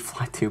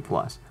 Anti-Fly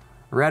 2+.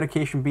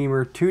 Eradication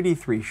Beamer,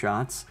 2d3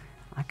 shots.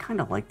 I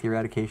kind of like the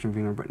Eradication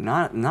Beamer, but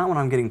not when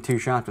I'm getting 2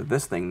 shots with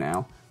this thing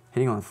now.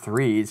 Hitting on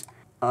 3s.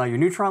 Your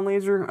Neutron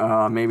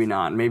Laser? Maybe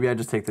not. Maybe I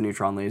just take the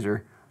Neutron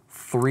Laser.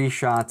 3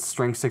 shots,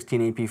 Strength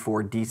 16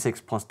 AP4,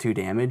 D6 plus 2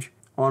 damage.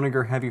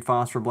 Onager Heavy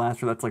Phosphor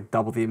Blaster, that's like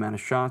double the amount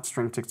of shots.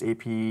 Strength 6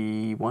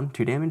 AP1,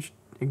 2 damage.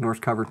 Ignores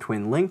cover,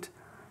 twin linked.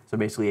 So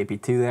basically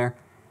AP2 there.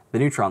 The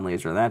Neutron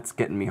Laser, that's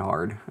getting me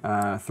hard.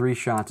 3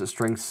 shots at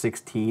Strength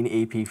 16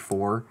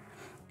 AP4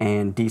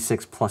 and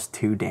D6 plus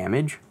 2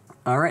 damage.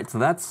 Alright, so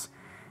that's...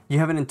 You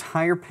have an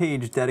entire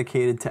page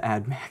dedicated to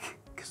AdMech.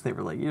 Because they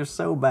were like, you're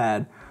so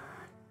bad.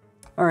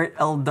 Alright,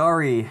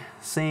 Eldari,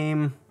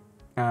 same.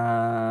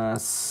 I'm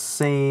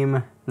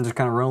just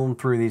kind of rolling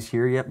through these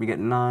here. Yep, you get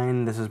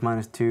 9. This is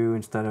 -2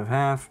 instead of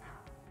half.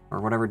 Or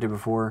whatever it did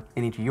before.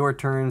 In each of your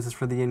turns is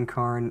for the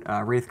Incarn.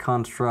 Wraith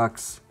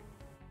Constructs.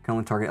 Can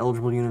only target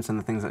eligible units and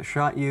the things that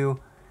shot you.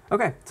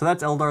 Okay, so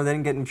that's Eldar. They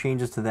didn't get any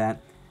changes to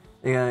that.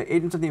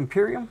 Agents of the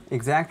Imperium,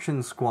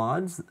 Exaction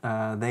Squads.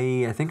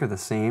 They, I think, are the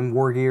same.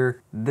 War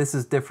Gear. This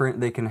is different.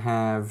 They can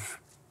have...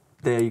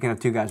 you can have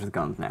 2 guys with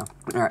guns now.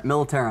 Alright,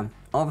 Militarum.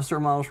 Officer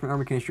models from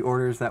Army can issue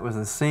orders. That was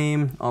the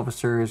same.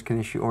 Officers can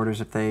issue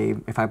orders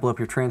if I blow up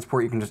your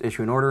transport, you can just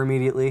issue an order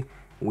immediately.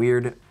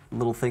 Weird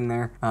little thing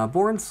there.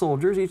 Born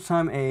Soldiers. Each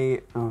time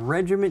a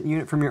regiment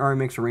unit from your army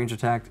makes a ranged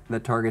attack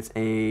that targets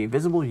a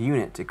visible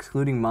unit,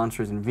 excluding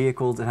monsters and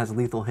vehicles, it has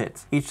lethal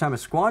hits. Each time a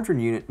squadron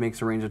unit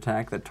makes a ranged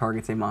attack that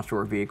targets a monster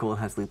or vehicle, it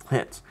has lethal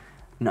hits.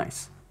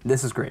 Nice.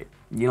 This is great.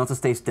 You don't have to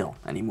stay still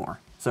anymore.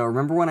 So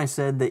remember when I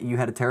said that you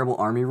had a terrible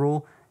army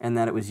rule and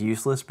that it was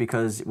useless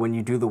because when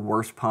you do the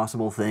worst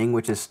possible thing,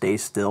 which is stay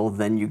still,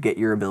 then you get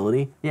your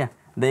ability? Yeah,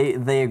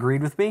 they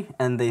agreed with me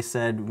and they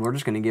said, we're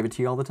just going to give it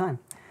to you all the time.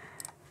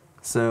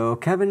 So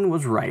Kevin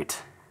was right,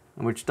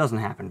 which doesn't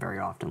happen very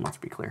often, let's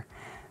be clear.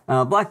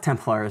 Black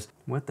Templars,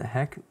 what the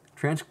heck?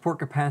 Transport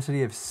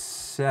capacity of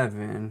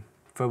 7,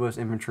 Phobos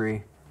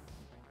Infantry.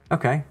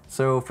 Okay,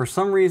 so for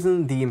some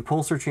reason the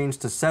Impulsor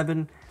changed to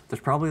 7. There's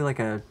probably like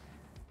a...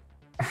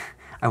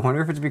 I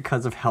wonder if it's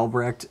because of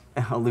Helbrecht,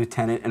 a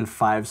lieutenant, and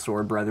 5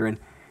 sword brethren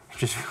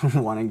just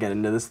want to get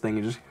into this thing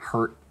and just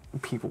hurt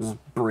people's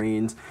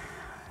brains.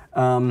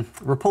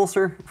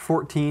 Repulsor,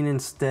 14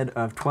 instead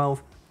of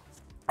 12.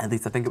 At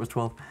least I think it was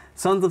 12.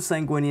 Sons of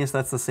Sanguinius,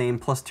 that's the same,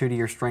 +2 to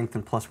your strength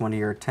and +1 to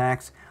your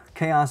attacks.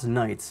 Chaos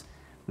Knights.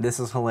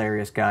 This is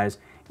hilarious, guys.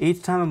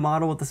 Each time a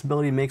model with this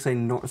ability makes a...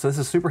 So this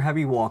is Super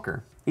Heavy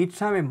Walker. Each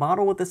time a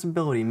model with this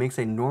ability makes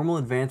a normal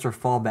advance or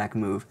fallback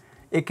move,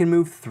 it can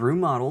move through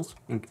models,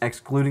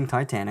 excluding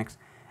Titanics,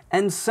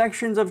 and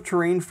sections of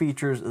terrain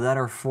features that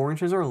are 4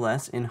 inches or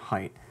less in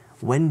height.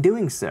 When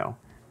doing so,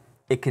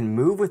 it can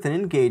move within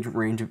engagement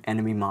range of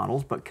enemy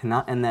models, but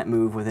cannot end that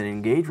move within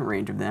engagement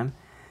range of them.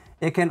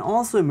 It can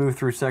also move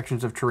through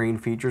sections of terrain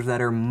features that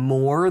are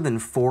more than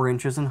 4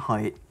 inches in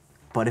height,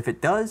 but if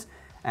it does,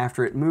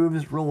 after it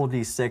moves, roll a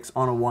d6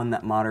 on a one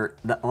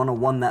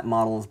that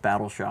model is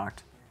battle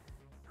shocked.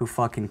 Who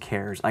fucking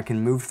cares? I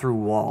can move through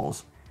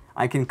walls.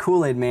 I can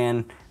Kool-Aid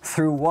Man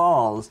through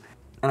walls,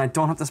 and I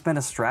don't have to spend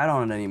a strat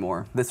on it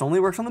anymore. This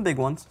only works on the big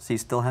ones, so you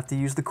still have to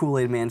use the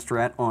Kool-Aid Man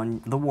strat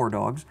on the War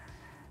Dogs,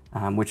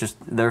 which is,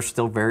 they're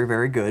still very,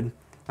 very good.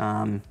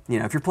 You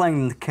know, if you're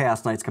playing the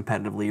Chaos Knights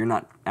competitively, you're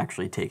not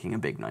actually taking a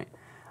big knight.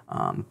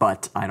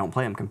 But I don't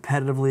play them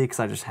competitively because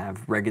I just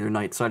have regular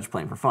knights, so I just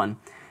play them for fun.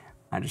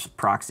 I just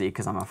proxy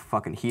because I'm a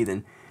fucking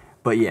heathen.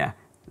 But yeah,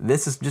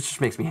 this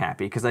just makes me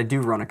happy because I do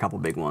run a couple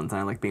big ones,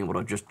 and I like being able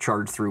to just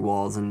charge through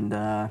walls, and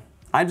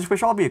I just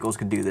wish all vehicles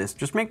could do this.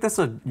 Just make this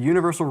a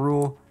universal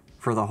rule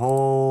for the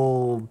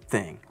whole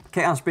thing.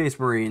 Chaos Space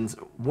Marines,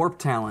 Warp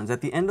Talons. At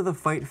the end of the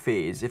fight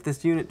phase, if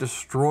this unit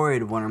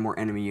destroyed one or more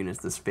enemy units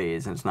this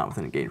phase and it's not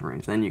within engagement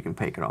range, then you can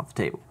take it off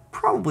the table.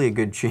 Probably a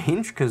good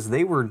change, because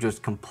they were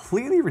just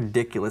completely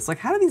ridiculous. Like,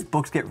 how do these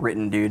books get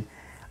written, dude?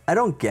 I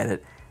don't get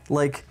it.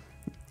 Like,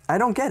 I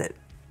don't get it.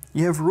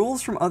 You have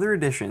rules from other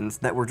editions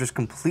that were just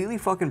completely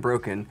fucking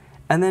broken,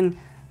 and then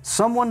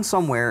Someone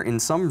somewhere in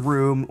some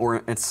room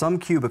or at some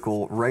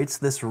cubicle writes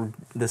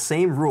the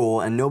same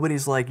rule, and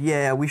nobody's like,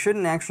 yeah, we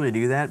shouldn't actually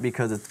do that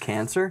because it's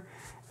cancer,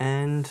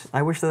 and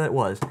I wish that it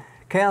was.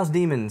 Chaos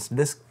Demons,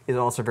 this is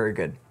also very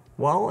good.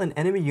 While an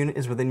enemy unit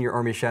is within your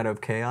army Shadow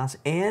of Chaos,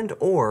 and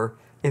or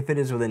if it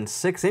is within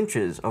 6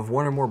 inches of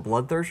one or more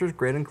Bloodthirsters,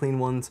 Great Unclean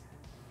Ones,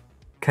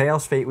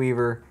 Chaos Fate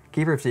Weaver,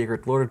 Keeper of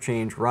Secrets, Lord of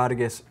Change,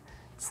 Rodriguez,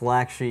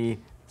 Slakshi,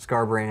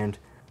 Scarbrand,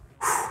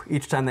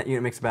 each time that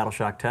unit makes a battle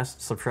shock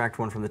test, subtract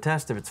 1 from the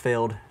test. If it's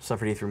failed,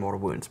 suffer D3 mortal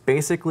wounds.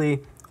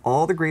 Basically,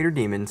 all the greater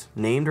demons,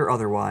 named or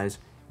otherwise,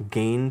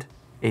 gained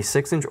a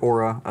 6-inch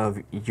aura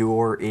of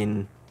your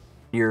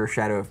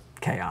Shadow of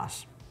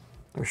Chaos,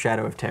 or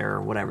Shadow of Terror,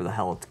 whatever the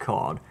hell it's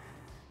called.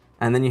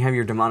 And then you have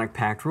your Demonic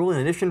Pact rule. In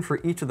addition, for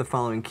each of the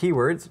following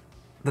keywords,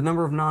 the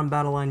number of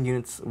non-battle line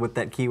units with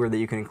that keyword that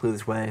you can include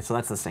this way, so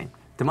that's the same.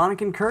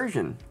 Demonic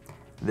Incursion.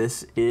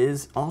 This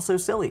is also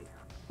silly.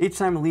 Each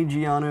time a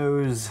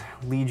Legion's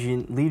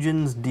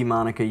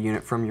Demonica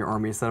unit from your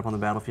army is set up on the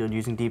battlefield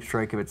using Deep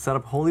Strike, if it's set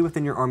up wholly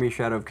within your army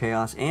Shadow of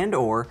Chaos, and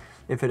or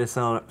if it is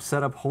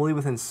set up wholly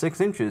within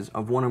 6 inches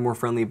of one or more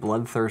friendly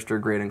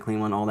Bloodthirster, Great Unclean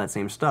One, all that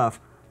same stuff,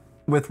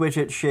 with which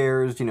it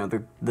shares, you know,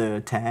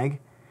 the tag,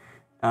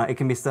 it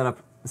can be set up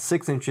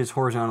 6 inches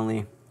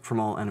horizontally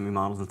from all enemy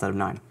models instead of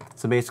 9.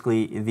 So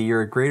basically,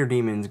 your greater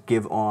demons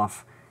give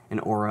off an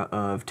aura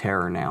of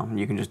terror now.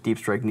 You can just Deep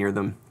Strike near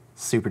them.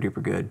 Super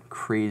duper good.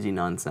 Crazy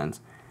nonsense.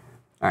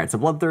 Alright, so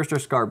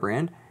Bloodthirster,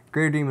 Scarbrand.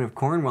 Greater Demon of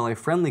Khorne. While a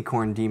friendly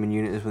Khorne demon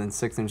unit is within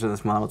 6 inches of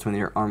this model, it's within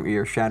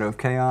your Shadow of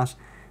Chaos.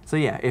 So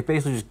yeah, it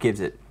basically just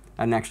gives it.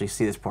 I didn't actually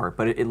see this part,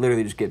 but it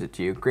literally just gives it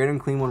to you. Great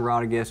Unclean One,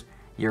 Rodriguez.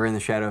 You're in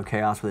the Shadow of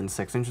Chaos within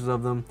 6 inches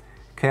of them.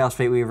 Chaos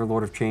Fate Weaver,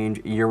 Lord of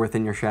Change. You're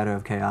within your Shadow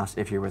of Chaos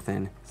if you're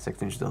within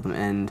 6 inches of them.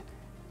 And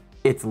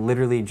it's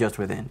literally just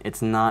within.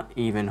 It's not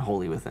even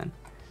wholly within.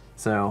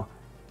 So,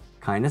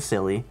 kind of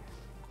silly.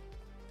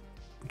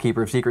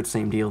 Keeper of Secrets,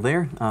 same deal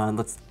there.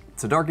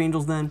 So Dark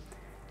Angels then.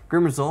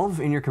 Grim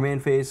Resolve, in your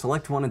command phase,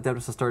 select one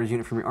Adeptus Astartes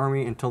unit from your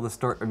army until the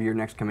start of your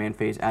next command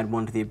phase. Add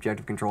 1 to the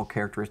objective control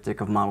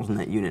characteristic of models in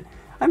that unit.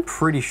 I'm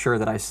pretty sure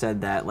that I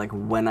said that like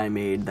when I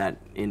made that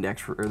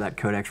index or that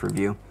codex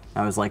review.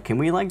 I was like, can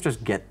we like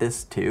just get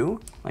this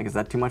too? Like, is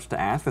that too much to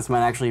ask? This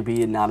might actually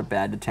be not a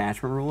bad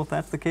detachment rule if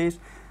that's the case.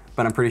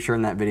 But I'm pretty sure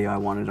in that video I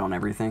wanted it on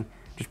everything.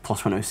 Just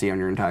 +1 OC on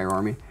your entire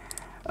army,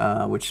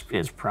 which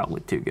is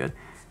probably too good.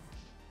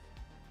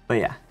 But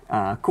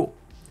yeah, cool.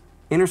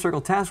 Inner Circle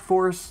Task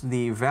Force,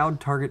 the Vowed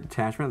Target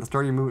Detachment. At the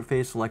start of your movement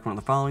phase, select one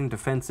of the following.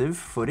 Defensive,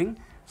 Footing.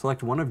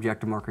 Select one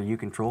objective marker you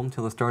control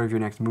until the start of your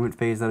next movement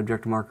phase. That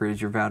objective marker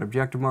is your Vowed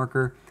objective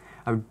marker.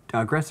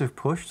 Aggressive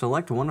Push.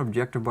 Select one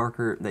objective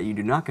marker that you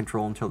do not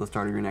control until the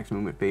start of your next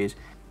movement phase.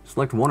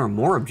 Select one or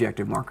more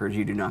objective markers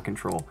you do not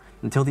control.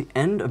 Until the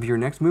end of your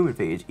next movement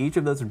phase, each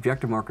of those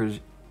objective markers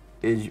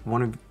is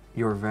one of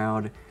your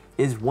Vowed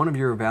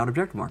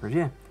objective markers,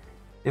 yeah.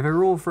 If a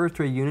rule refers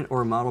to a unit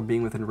or a model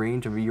being within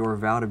range of your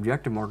Vowed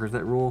objective markers,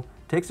 that rule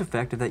takes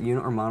effect if that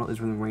unit or model is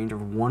within range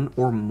of one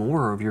or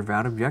more of your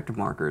Vowed objective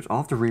markers. I'll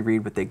have to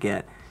reread what they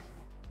get.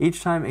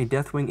 Each time a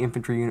Deathwing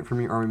infantry unit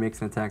from your army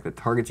makes an attack that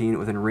targets a unit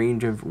within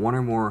range of one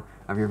or more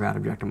of your Vowed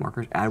objective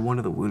markers, add 1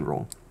 to the wound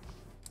roll.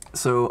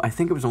 So I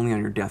think it was only on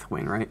your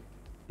Deathwing, right?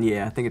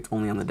 Yeah, I think it's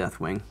only on the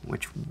Deathwing,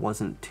 which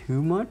wasn't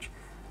too much.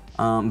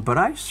 But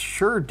I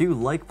sure do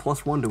like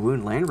 +1 to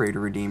wound Land Raider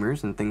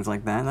Redeemers and things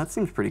like that. That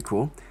seems pretty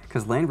cool,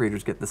 because Land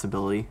Raiders get this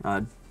ability.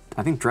 I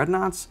think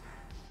Dreadnoughts,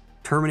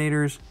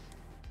 Terminators,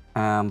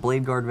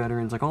 Blade Guard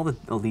Veterans, like all the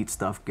elite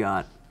stuff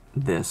got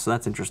this, so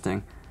that's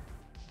interesting.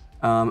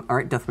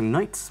 Alright, Deathwing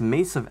Knights,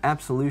 Mace of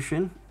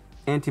Absolution,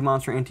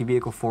 Anti-Monster,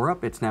 Anti-Vehicle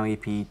 4-up, it's now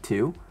AP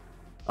 2.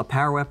 A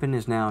power weapon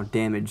is now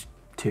damage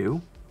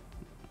 2,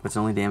 it's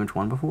only damage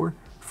 1 before.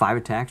 5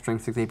 attacks,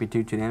 strength 6, AP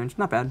 2, 2 damage,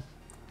 not bad.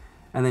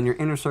 And then your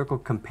Inner Circle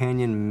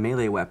Companion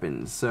melee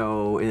weapons.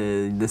 So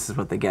this is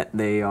what they get.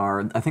 They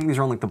are, I think these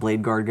are on like the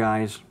Blade Guard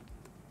guys.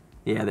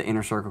 Yeah, the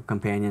Inner Circle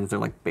Companions, they're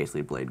like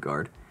basically Blade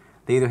Guard.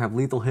 They either have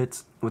lethal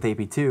hits with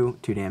AP 2,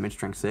 2 damage,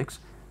 strength 6,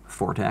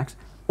 4 attacks,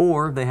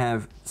 or they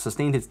have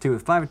sustained hits 2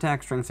 with 5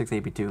 attacks, strength 6,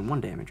 AP 2, and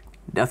 1 damage.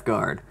 Death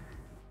Guard.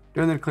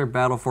 During their clear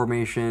battle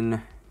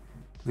formation,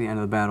 to the end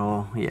of the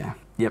battle, yeah.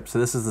 Yep, so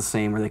this is the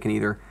same where they can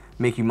either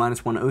make you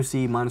 -1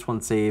 OC,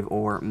 -1 save,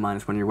 or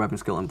 -1 your weapon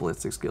skill and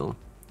ballistic skill.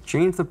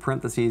 Change the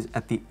parentheses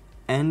at the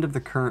end of the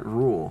current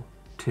rule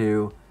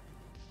to,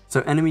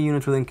 so enemy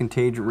units within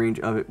contagion range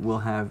of it will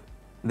have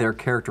their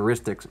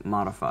characteristics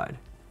modified.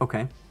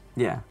 Okay,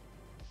 yeah.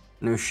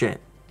 No shit.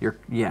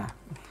 Yeah.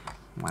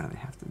 Why do they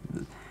have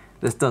to,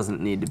 this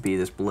doesn't need to be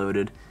this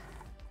bloated.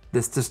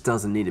 This just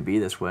doesn't need to be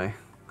this way.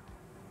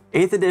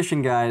 8th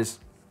edition, guys.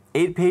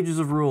 8 pages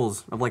of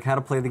rules of like how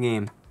to play the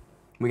game.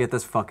 We get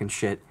this fucking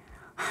shit.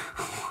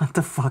 What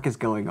the fuck is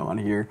going on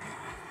here?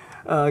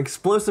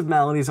 Explosive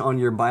Maladies on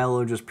your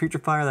Biologist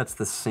Putrefier, that's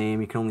the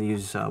same. You can only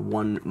use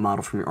 1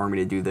 model from your army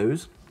to do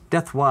those.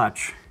 Death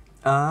Watch.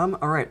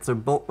 Alright, so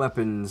bolt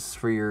weapons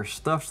for your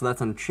stuff, so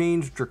that's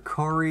unchanged.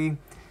 Drakari.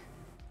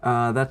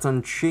 That's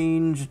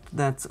unchanged.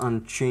 That's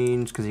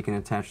unchanged because you can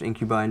attach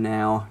Incubi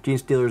now. Gene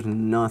Stealer's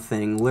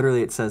nothing.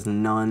 Literally, it says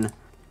none.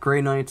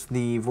 Grey Knight's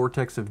the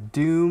Vortex of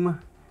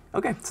Doom.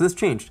 Okay, so this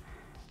changed.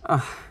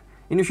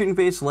 In your shooting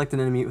phase, select an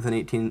enemy with an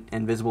 18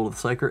 and visible to the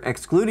Psyker,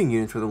 excluding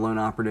units with a lone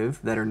operative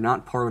that are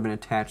not part of an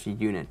attached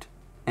unit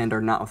and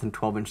are not within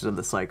 12 inches of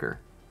the Psyker.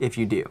 If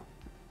you do,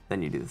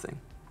 then you do the thing.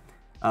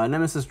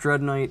 Nemesis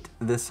Dread Knight,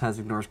 this has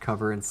ignores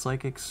cover and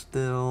psychic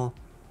still.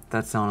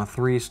 That's on a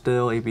 3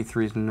 still.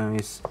 AP3 is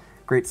nice.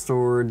 Great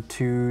Sword,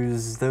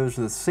 2s. Those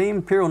are the same.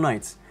 Imperial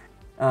Knights.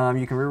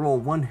 You can reroll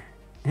 1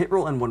 hit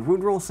roll and 1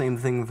 wound roll. Same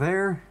thing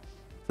there.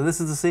 So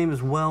this is the same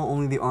as well,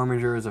 only the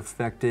armature is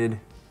affected.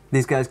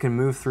 These guys can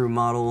move through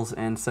models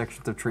and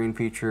sections of terrain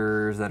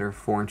features that are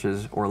 4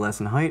 inches or less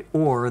in height,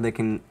 or they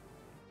can,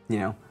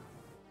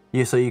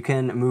 so you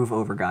can move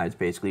over guides,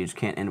 basically. You just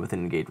can't end within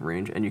engagement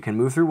range, and you can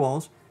move through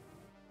walls,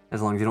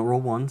 as long as you don't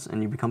roll 1s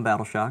and you become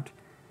battle shocked.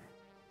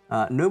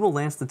 Noble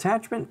Lance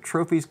Detachment,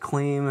 Trophies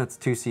Claim, that's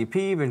 2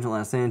 CP, Vigilant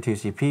Last Stand, 2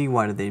 CP,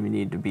 why do they even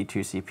need to be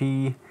 2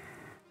 CP?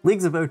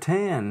 Leagues of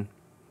Otan,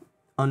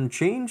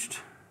 unchanged?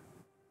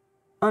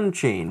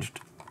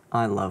 Unchanged.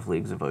 I love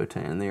Leagues of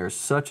Otan, they are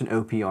such an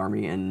OP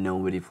army and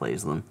nobody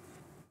plays them.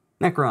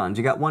 Necrons,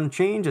 you got 1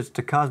 change, it's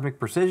to Cosmic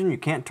Precision, you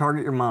can't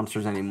target your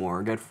monsters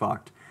anymore, get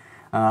fucked.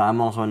 I'm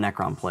also a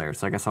Necron player,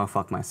 so I guess I'll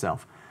fuck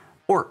myself.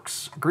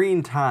 Orcs,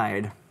 Green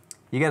Tide,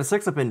 you got a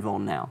 6-up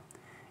invuln now.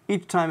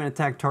 Each time an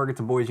attack targets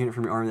a boys unit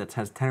from your army that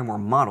has 10 or more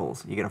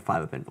models, you get a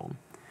 5-up invuln.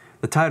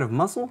 The Tide of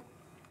Muscle,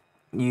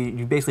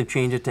 you basically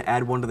change it to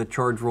add 1 to the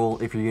charge roll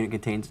if your unit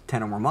contains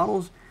 10 or more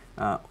models.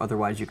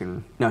 Otherwise you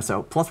can,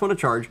 so +1 to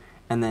charge,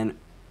 and then,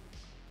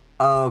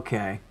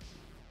 okay.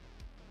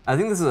 I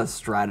think this is a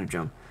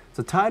stratagem.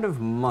 So Tide of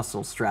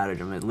Muscle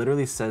stratagem, it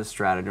literally says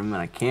stratagem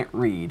and I can't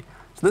read.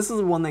 So this is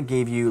the one that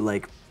gave you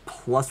like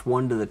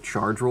 +1 to the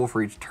charge roll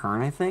for each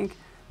turn, I think.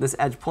 This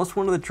adds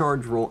 +1 to the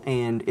charge roll,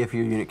 and if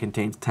your unit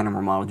contains 10 or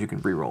more models, you can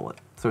re-roll it.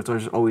 So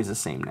it's always the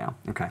same now.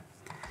 Okay.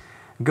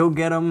 Go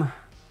Get 'em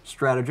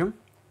stratagem.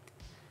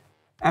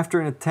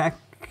 After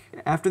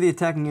the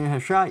attacking unit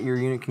has shot, your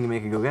unit can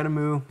make a Go Get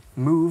 'em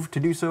move. To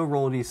do so,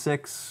 roll a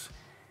d6.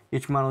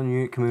 Each model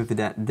unit can move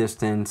the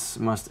distance,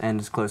 must end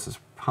as close as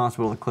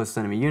possible to the closest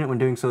enemy unit. When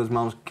doing so, those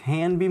models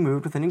can be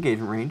moved within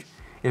engagement range.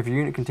 If your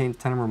unit contains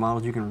 10 or more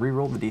models, you can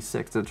re-roll the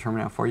d6 to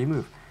determine how far you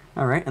move.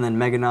 Alright, and then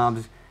Mega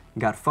Knobs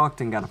got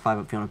fucked and got a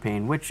 5-up Field of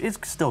Pain, which is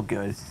still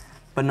good,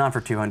 but not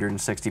for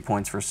 260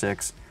 points for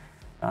 6.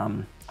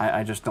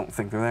 I just don't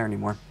think they're there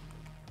anymore.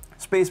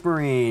 Space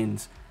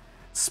Marines.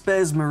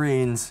 Spez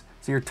Marines.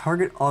 So your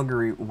target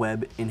augury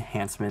web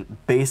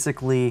enhancement,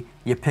 basically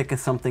you pick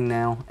something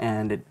now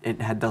and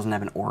it doesn't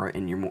have an aura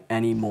in your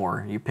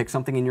anymore. You pick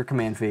something in your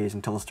command phase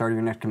until the start of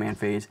your next command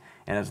phase,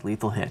 it has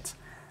lethal hits.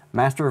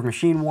 Master of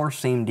Machine War,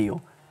 same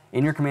deal.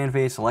 In your command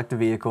phase, select a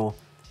vehicle,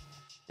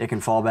 it can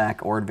fall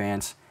back or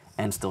advance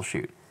and still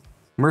shoot.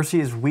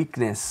 Mercy is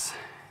weakness.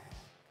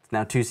 It's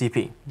now 2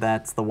 CP.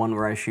 That's the one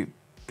where I shoot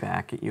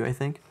back at you, I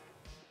think.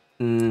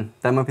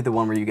 That might be the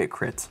one where you get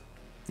crits.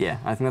 Yeah,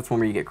 I think that's the one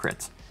where you get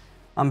crits.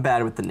 I'm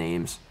bad with the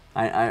names.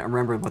 I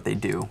remember what they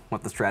do,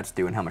 what the strats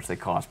do, and how much they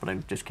cost, but I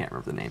just can't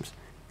remember the names.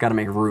 Gotta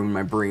make room in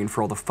my brain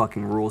for all the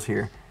fucking rules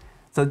here.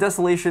 So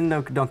Desolation,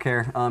 no, don't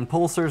care.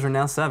 Pulsars are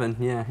now 7.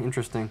 Yeah,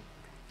 interesting.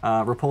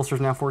 Repulsors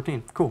now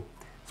 14. Cool.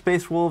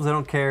 Space Wolves, I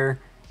don't care.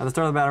 At the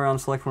start of the battle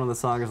round, select one of the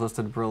sagas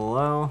listed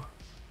below.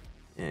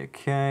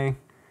 Okay.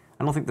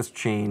 I don't think this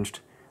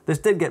changed. This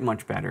did get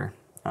much better,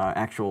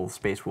 actual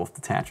Space Wolf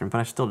detachment, but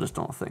I still just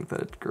don't think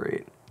that it's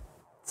great.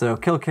 So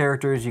kill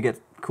characters, you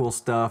get cool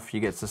stuff, you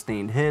get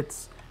sustained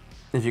hits.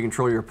 If you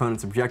control your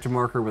opponent's objective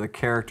marker with a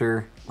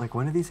character, like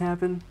when do these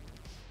happen?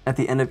 At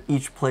the end of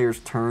each player's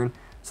turn.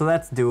 So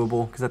that's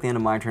doable, because at the end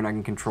of my turn I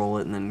can control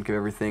it and then give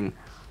everything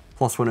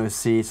 +1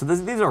 OC. So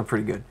these are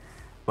pretty good,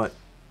 but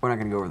we're not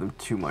going to go over them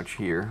too much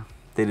here.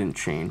 They didn't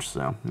change,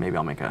 so maybe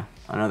I'll make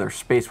another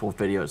Space Wolf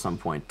video at some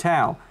point.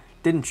 Tau,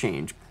 didn't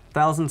change.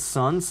 1,000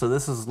 Suns, so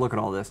this is, look at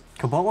all this.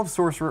 Cabal of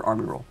Sorcerer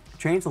Army Roll.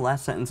 Change the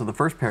last sentence of the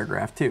first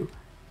paragraph too.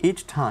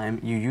 Each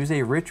time you use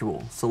a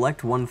ritual,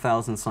 select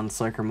 1,000 Sun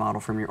Psyker model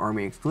from your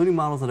army, excluding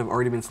models that have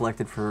already been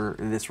selected for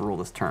this rule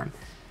this turn.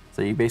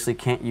 So you basically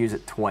can't use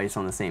it twice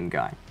on the same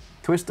guy.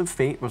 Twist of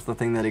Fate was the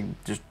thing that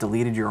just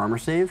deleted your armor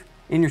save.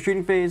 In your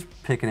shooting phase,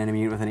 pick an enemy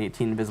unit with an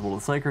 18 invisible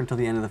to the Psyker until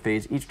the end of the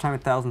phase. Each time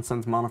 1,000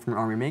 Suns model from your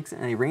army makes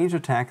a ranged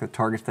attack that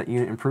targets that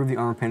unit, improve the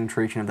armor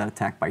penetration of that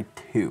attack by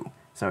 2.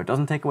 So it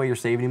doesn't take away your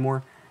save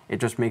anymore,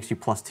 it just makes you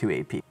 +2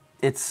 AP.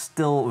 It's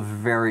still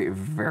very,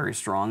 very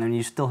strong, and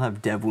you still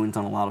have dev wounds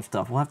on a lot of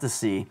stuff. We'll have to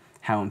see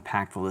how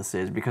impactful this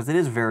is, because it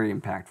is very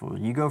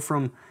impactful. You go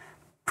from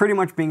pretty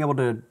much being able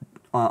to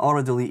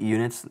auto-delete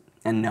units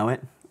and know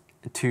it,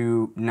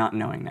 to not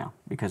knowing now,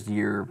 because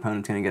your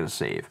opponent's going to get a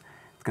save.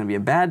 It's going to be a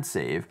bad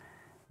save,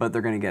 but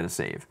they're going to get a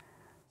save.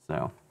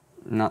 So,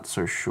 not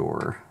so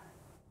sure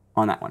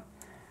on that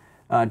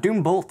one.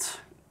 Doom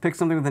Bolt, pick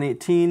something with an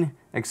 18,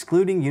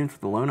 excluding units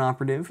with a lone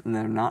operative, and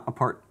that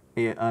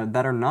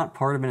are not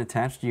part of an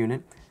attached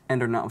unit,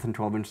 and are not within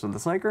 12 inches of the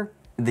Psyker.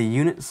 The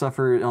unit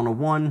suffers on a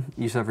 1,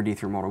 you suffer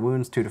D3 mortal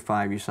wounds. 2 to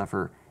 5, you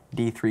suffer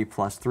D3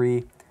 plus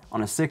 3.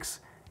 On a 6,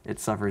 it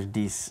suffers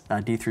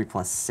D3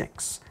 plus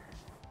 6.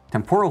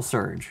 Temporal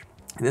Surge.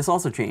 This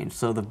also changed,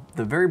 so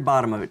the very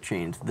bottom of it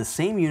changed. The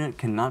same unit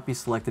cannot be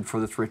selected for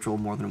this ritual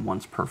more than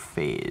once per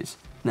phase.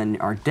 Then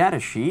our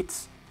data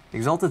sheets.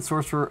 Exalted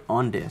Sorcerer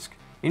on disc.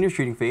 In your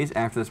shooting phase,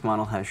 after this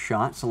model has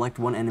shot, select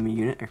one enemy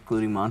unit,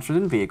 excluding monsters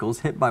and vehicles,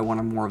 hit by one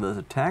or more of those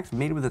attacks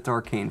made with its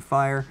arcane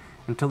fire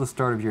until the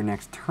start of your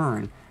next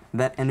turn.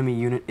 That enemy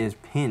unit is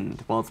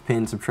pinned. While it's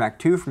pinned,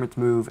 subtract 2 from its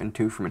move and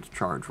 2 from its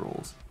charge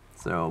rolls.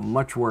 So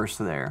much worse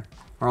there.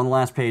 We're on the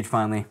last page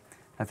finally.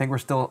 I think we're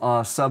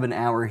still sub an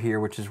hour here,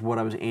 which is what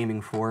I was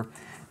aiming for.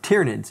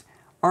 Tyranids.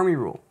 Army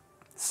rule.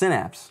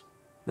 Synapse.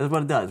 This is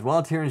what it does. While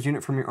a Tyranid's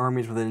unit from your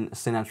army is within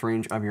synapse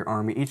range of your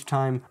army, each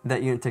time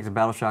that unit takes a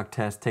battle shock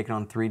test, take it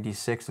on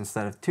 3d6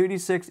 instead of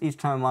 2d6. Each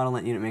time a model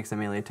that unit makes a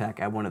melee attack,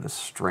 add one to the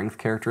strength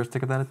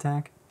characteristic of that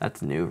attack.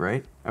 That's new,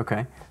 right?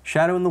 Okay.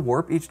 Shadow in the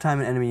Warp. Each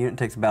time an enemy unit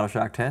takes a battle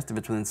shock test, if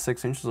it's within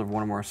 6 inches of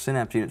one or more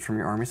synapse units from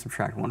your army,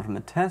 subtract 1 from the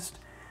test.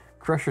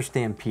 Crusher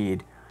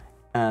Stampede.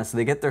 So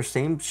they get their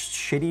same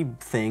shitty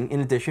thing. In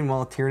addition,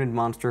 while a Tyranid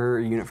monster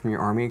unit from your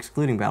army,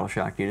 excluding battle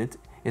shock units,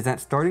 is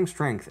at starting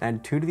strength,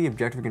 add 2 to the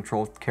objective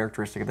control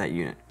characteristic of that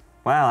unit.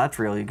 Wow, that's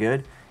really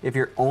good. If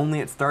you're only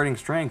at starting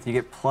strength, you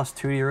get plus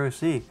 2 to your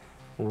OC.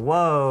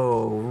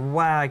 Whoa,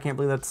 wow, I can't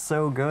believe that's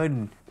so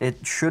good.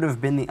 It should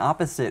have been the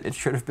opposite. It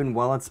should have been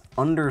while it's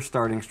under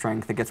starting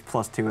strength, it gets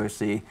plus 2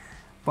 OC.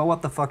 But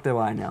what the fuck do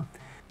I know?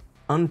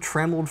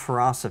 Untrammeled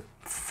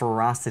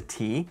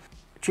Ferocity.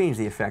 Change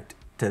the effect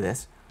to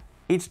this.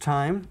 Each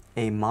time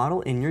a model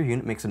in your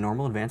unit makes a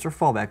normal advance or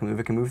fallback move,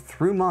 it can move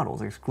through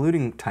models,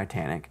 excluding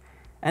Titanic,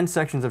 and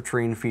sections of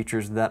terrain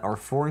features that are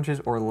 4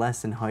 inches or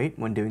less in height.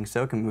 When doing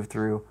so, it can move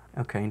through,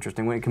 okay,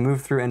 interesting. When it can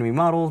move through enemy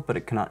models, but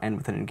it cannot end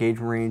with an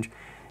engagement range.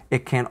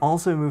 It can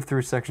also move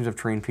through sections of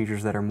terrain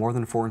features that are more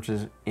than 4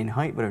 inches in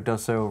height, but if it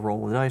does so,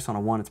 roll the dice. On a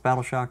 1, it's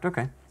battle shocked.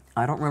 Okay.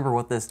 I don't remember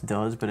what this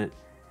does, but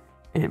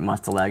it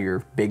must allow your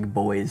big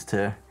boys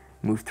to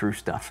move through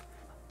stuff.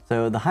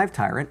 So the Hive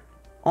Tyrant.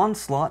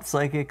 Onslaught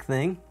Psychic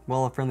thing.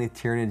 While a friendly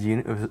Tyranid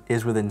unit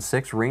is within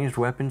 6, ranged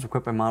weapons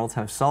equipped by models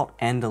have assault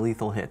and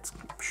lethal hits.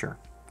 Sure.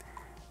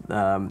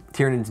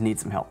 Tyranids need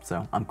some help,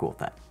 so I'm cool with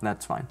that.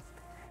 That's fine.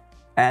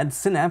 Add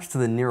Synapse to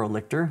the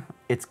Neurolictor.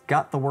 It's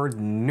got the word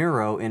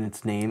Neuro in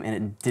its name, and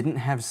it didn't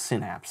have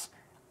Synapse.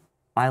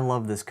 I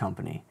love this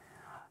company.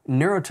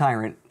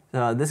 Neurotyrant.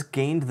 This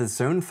gained the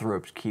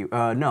Zoanthropes Q.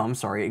 No, I'm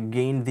sorry. It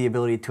gained the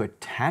ability to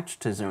attach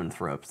to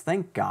Zoanthropes.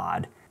 Thank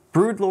God.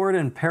 Broodlord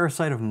and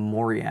Parasite of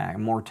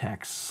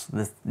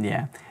Mortex.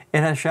 Yeah. It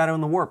has Shadow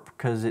in the Warp,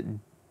 because it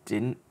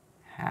didn't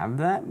have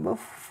that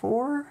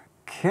before?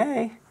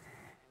 Okay.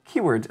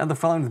 Keywords. Add the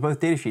following to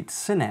both datasheets.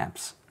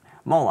 Synapse.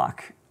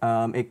 Moloch.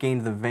 It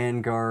gained the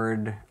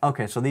Vanguard.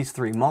 Okay, so these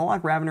 3.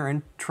 Moloch, Ravener,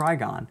 and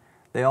Trigon.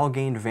 They all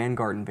gained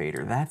Vanguard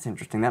Invader. That's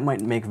interesting. That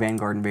might make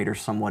Vanguard Invader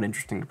somewhat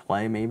interesting to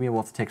play. Maybe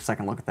we'll have to take a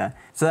second look at that.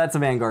 So that's a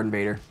Vanguard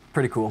Invader.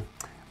 Pretty cool.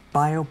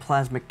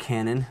 Bioplasmic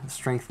Cannon,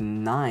 strength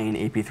 9,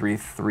 AP3,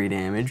 3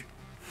 damage.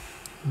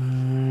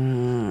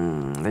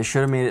 They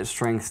should have made it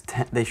strength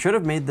 10. They should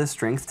have made this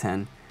strength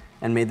 10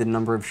 and made the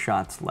number of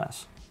shots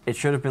less. It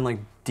should have been like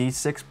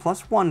D6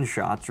 plus 1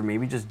 shots, or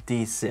maybe just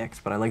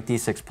D6, but I like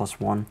D6 plus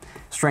 1.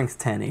 Strength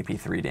 10,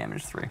 AP3,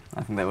 damage 3.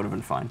 I think that would have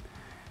been fine.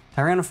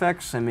 Tyrant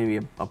effects, and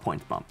maybe a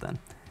points bump then.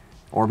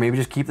 Or maybe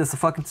just keep this the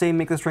fucking same,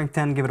 make the strength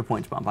 10, give it a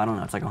points bump. I don't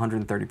know, it's like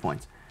 130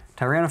 points.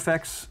 Tyrant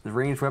effects, the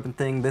ranged weapon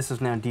thing, this is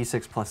now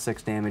D6 plus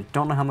 6 damage.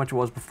 Don't know how much it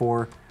was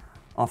before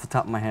off the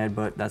top of my head,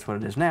 but that's what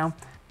it is now.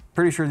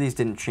 Pretty sure these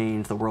didn't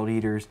change. The World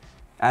Eaters.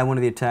 Add one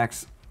of the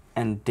attacks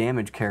and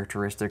damage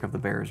characteristic of the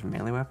bearer's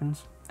melee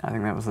weapons. I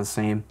think that was the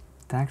same.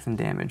 Attacks and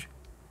damage.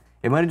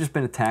 It might have just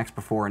been attacks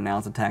before, and now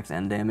it's attacks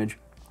and damage.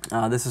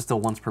 This is still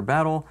once per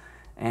battle,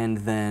 and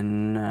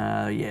then,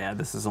 yeah,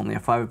 this is only a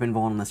 5-up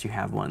invuln unless you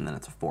have one, and then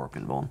it's a 4-up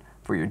invuln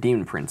for your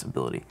Demon Prince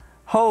ability.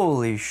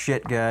 Holy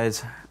shit,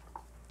 guys.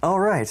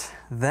 Alright,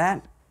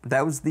 that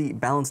was the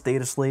balanced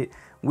data slate.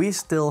 We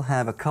still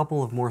have a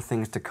couple of more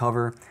things to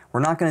cover.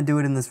 We're not going to do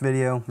it in this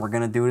video, we're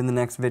going to do it in the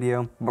next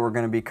video, but we're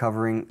going to be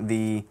covering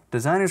the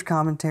designer's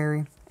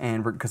commentary,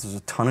 and because there's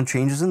a ton of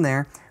changes in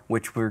there,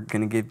 which we're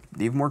going to give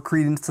even more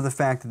credence to the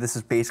fact that this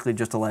is basically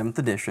just 11th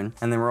edition,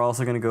 and then we're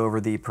also going to go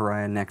over the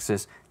Pariah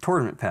Nexus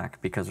tournament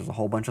pack, because there's a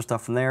whole bunch of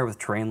stuff in there with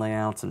terrain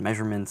layouts and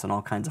measurements and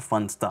all kinds of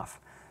fun stuff.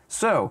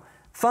 So,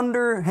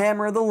 thunder,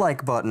 hammer the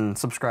like button,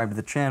 subscribe to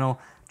the channel,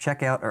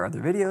 check out our other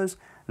videos,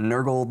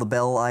 nurgle the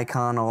bell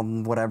icon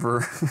on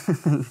whatever.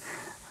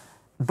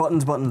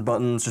 Buttons, buttons,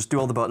 buttons, just do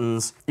all the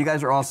buttons. You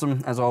guys are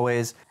awesome, as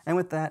always. And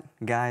with that,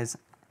 guys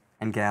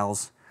and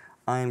gals,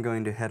 I am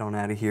going to head on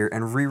out of here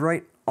and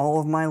rewrite all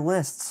of my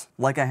lists,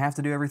 like I have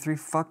to do every 3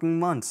 fucking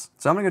months.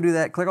 So I'm gonna go do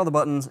that, click all the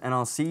buttons, and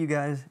I'll see you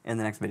guys in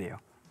the next video.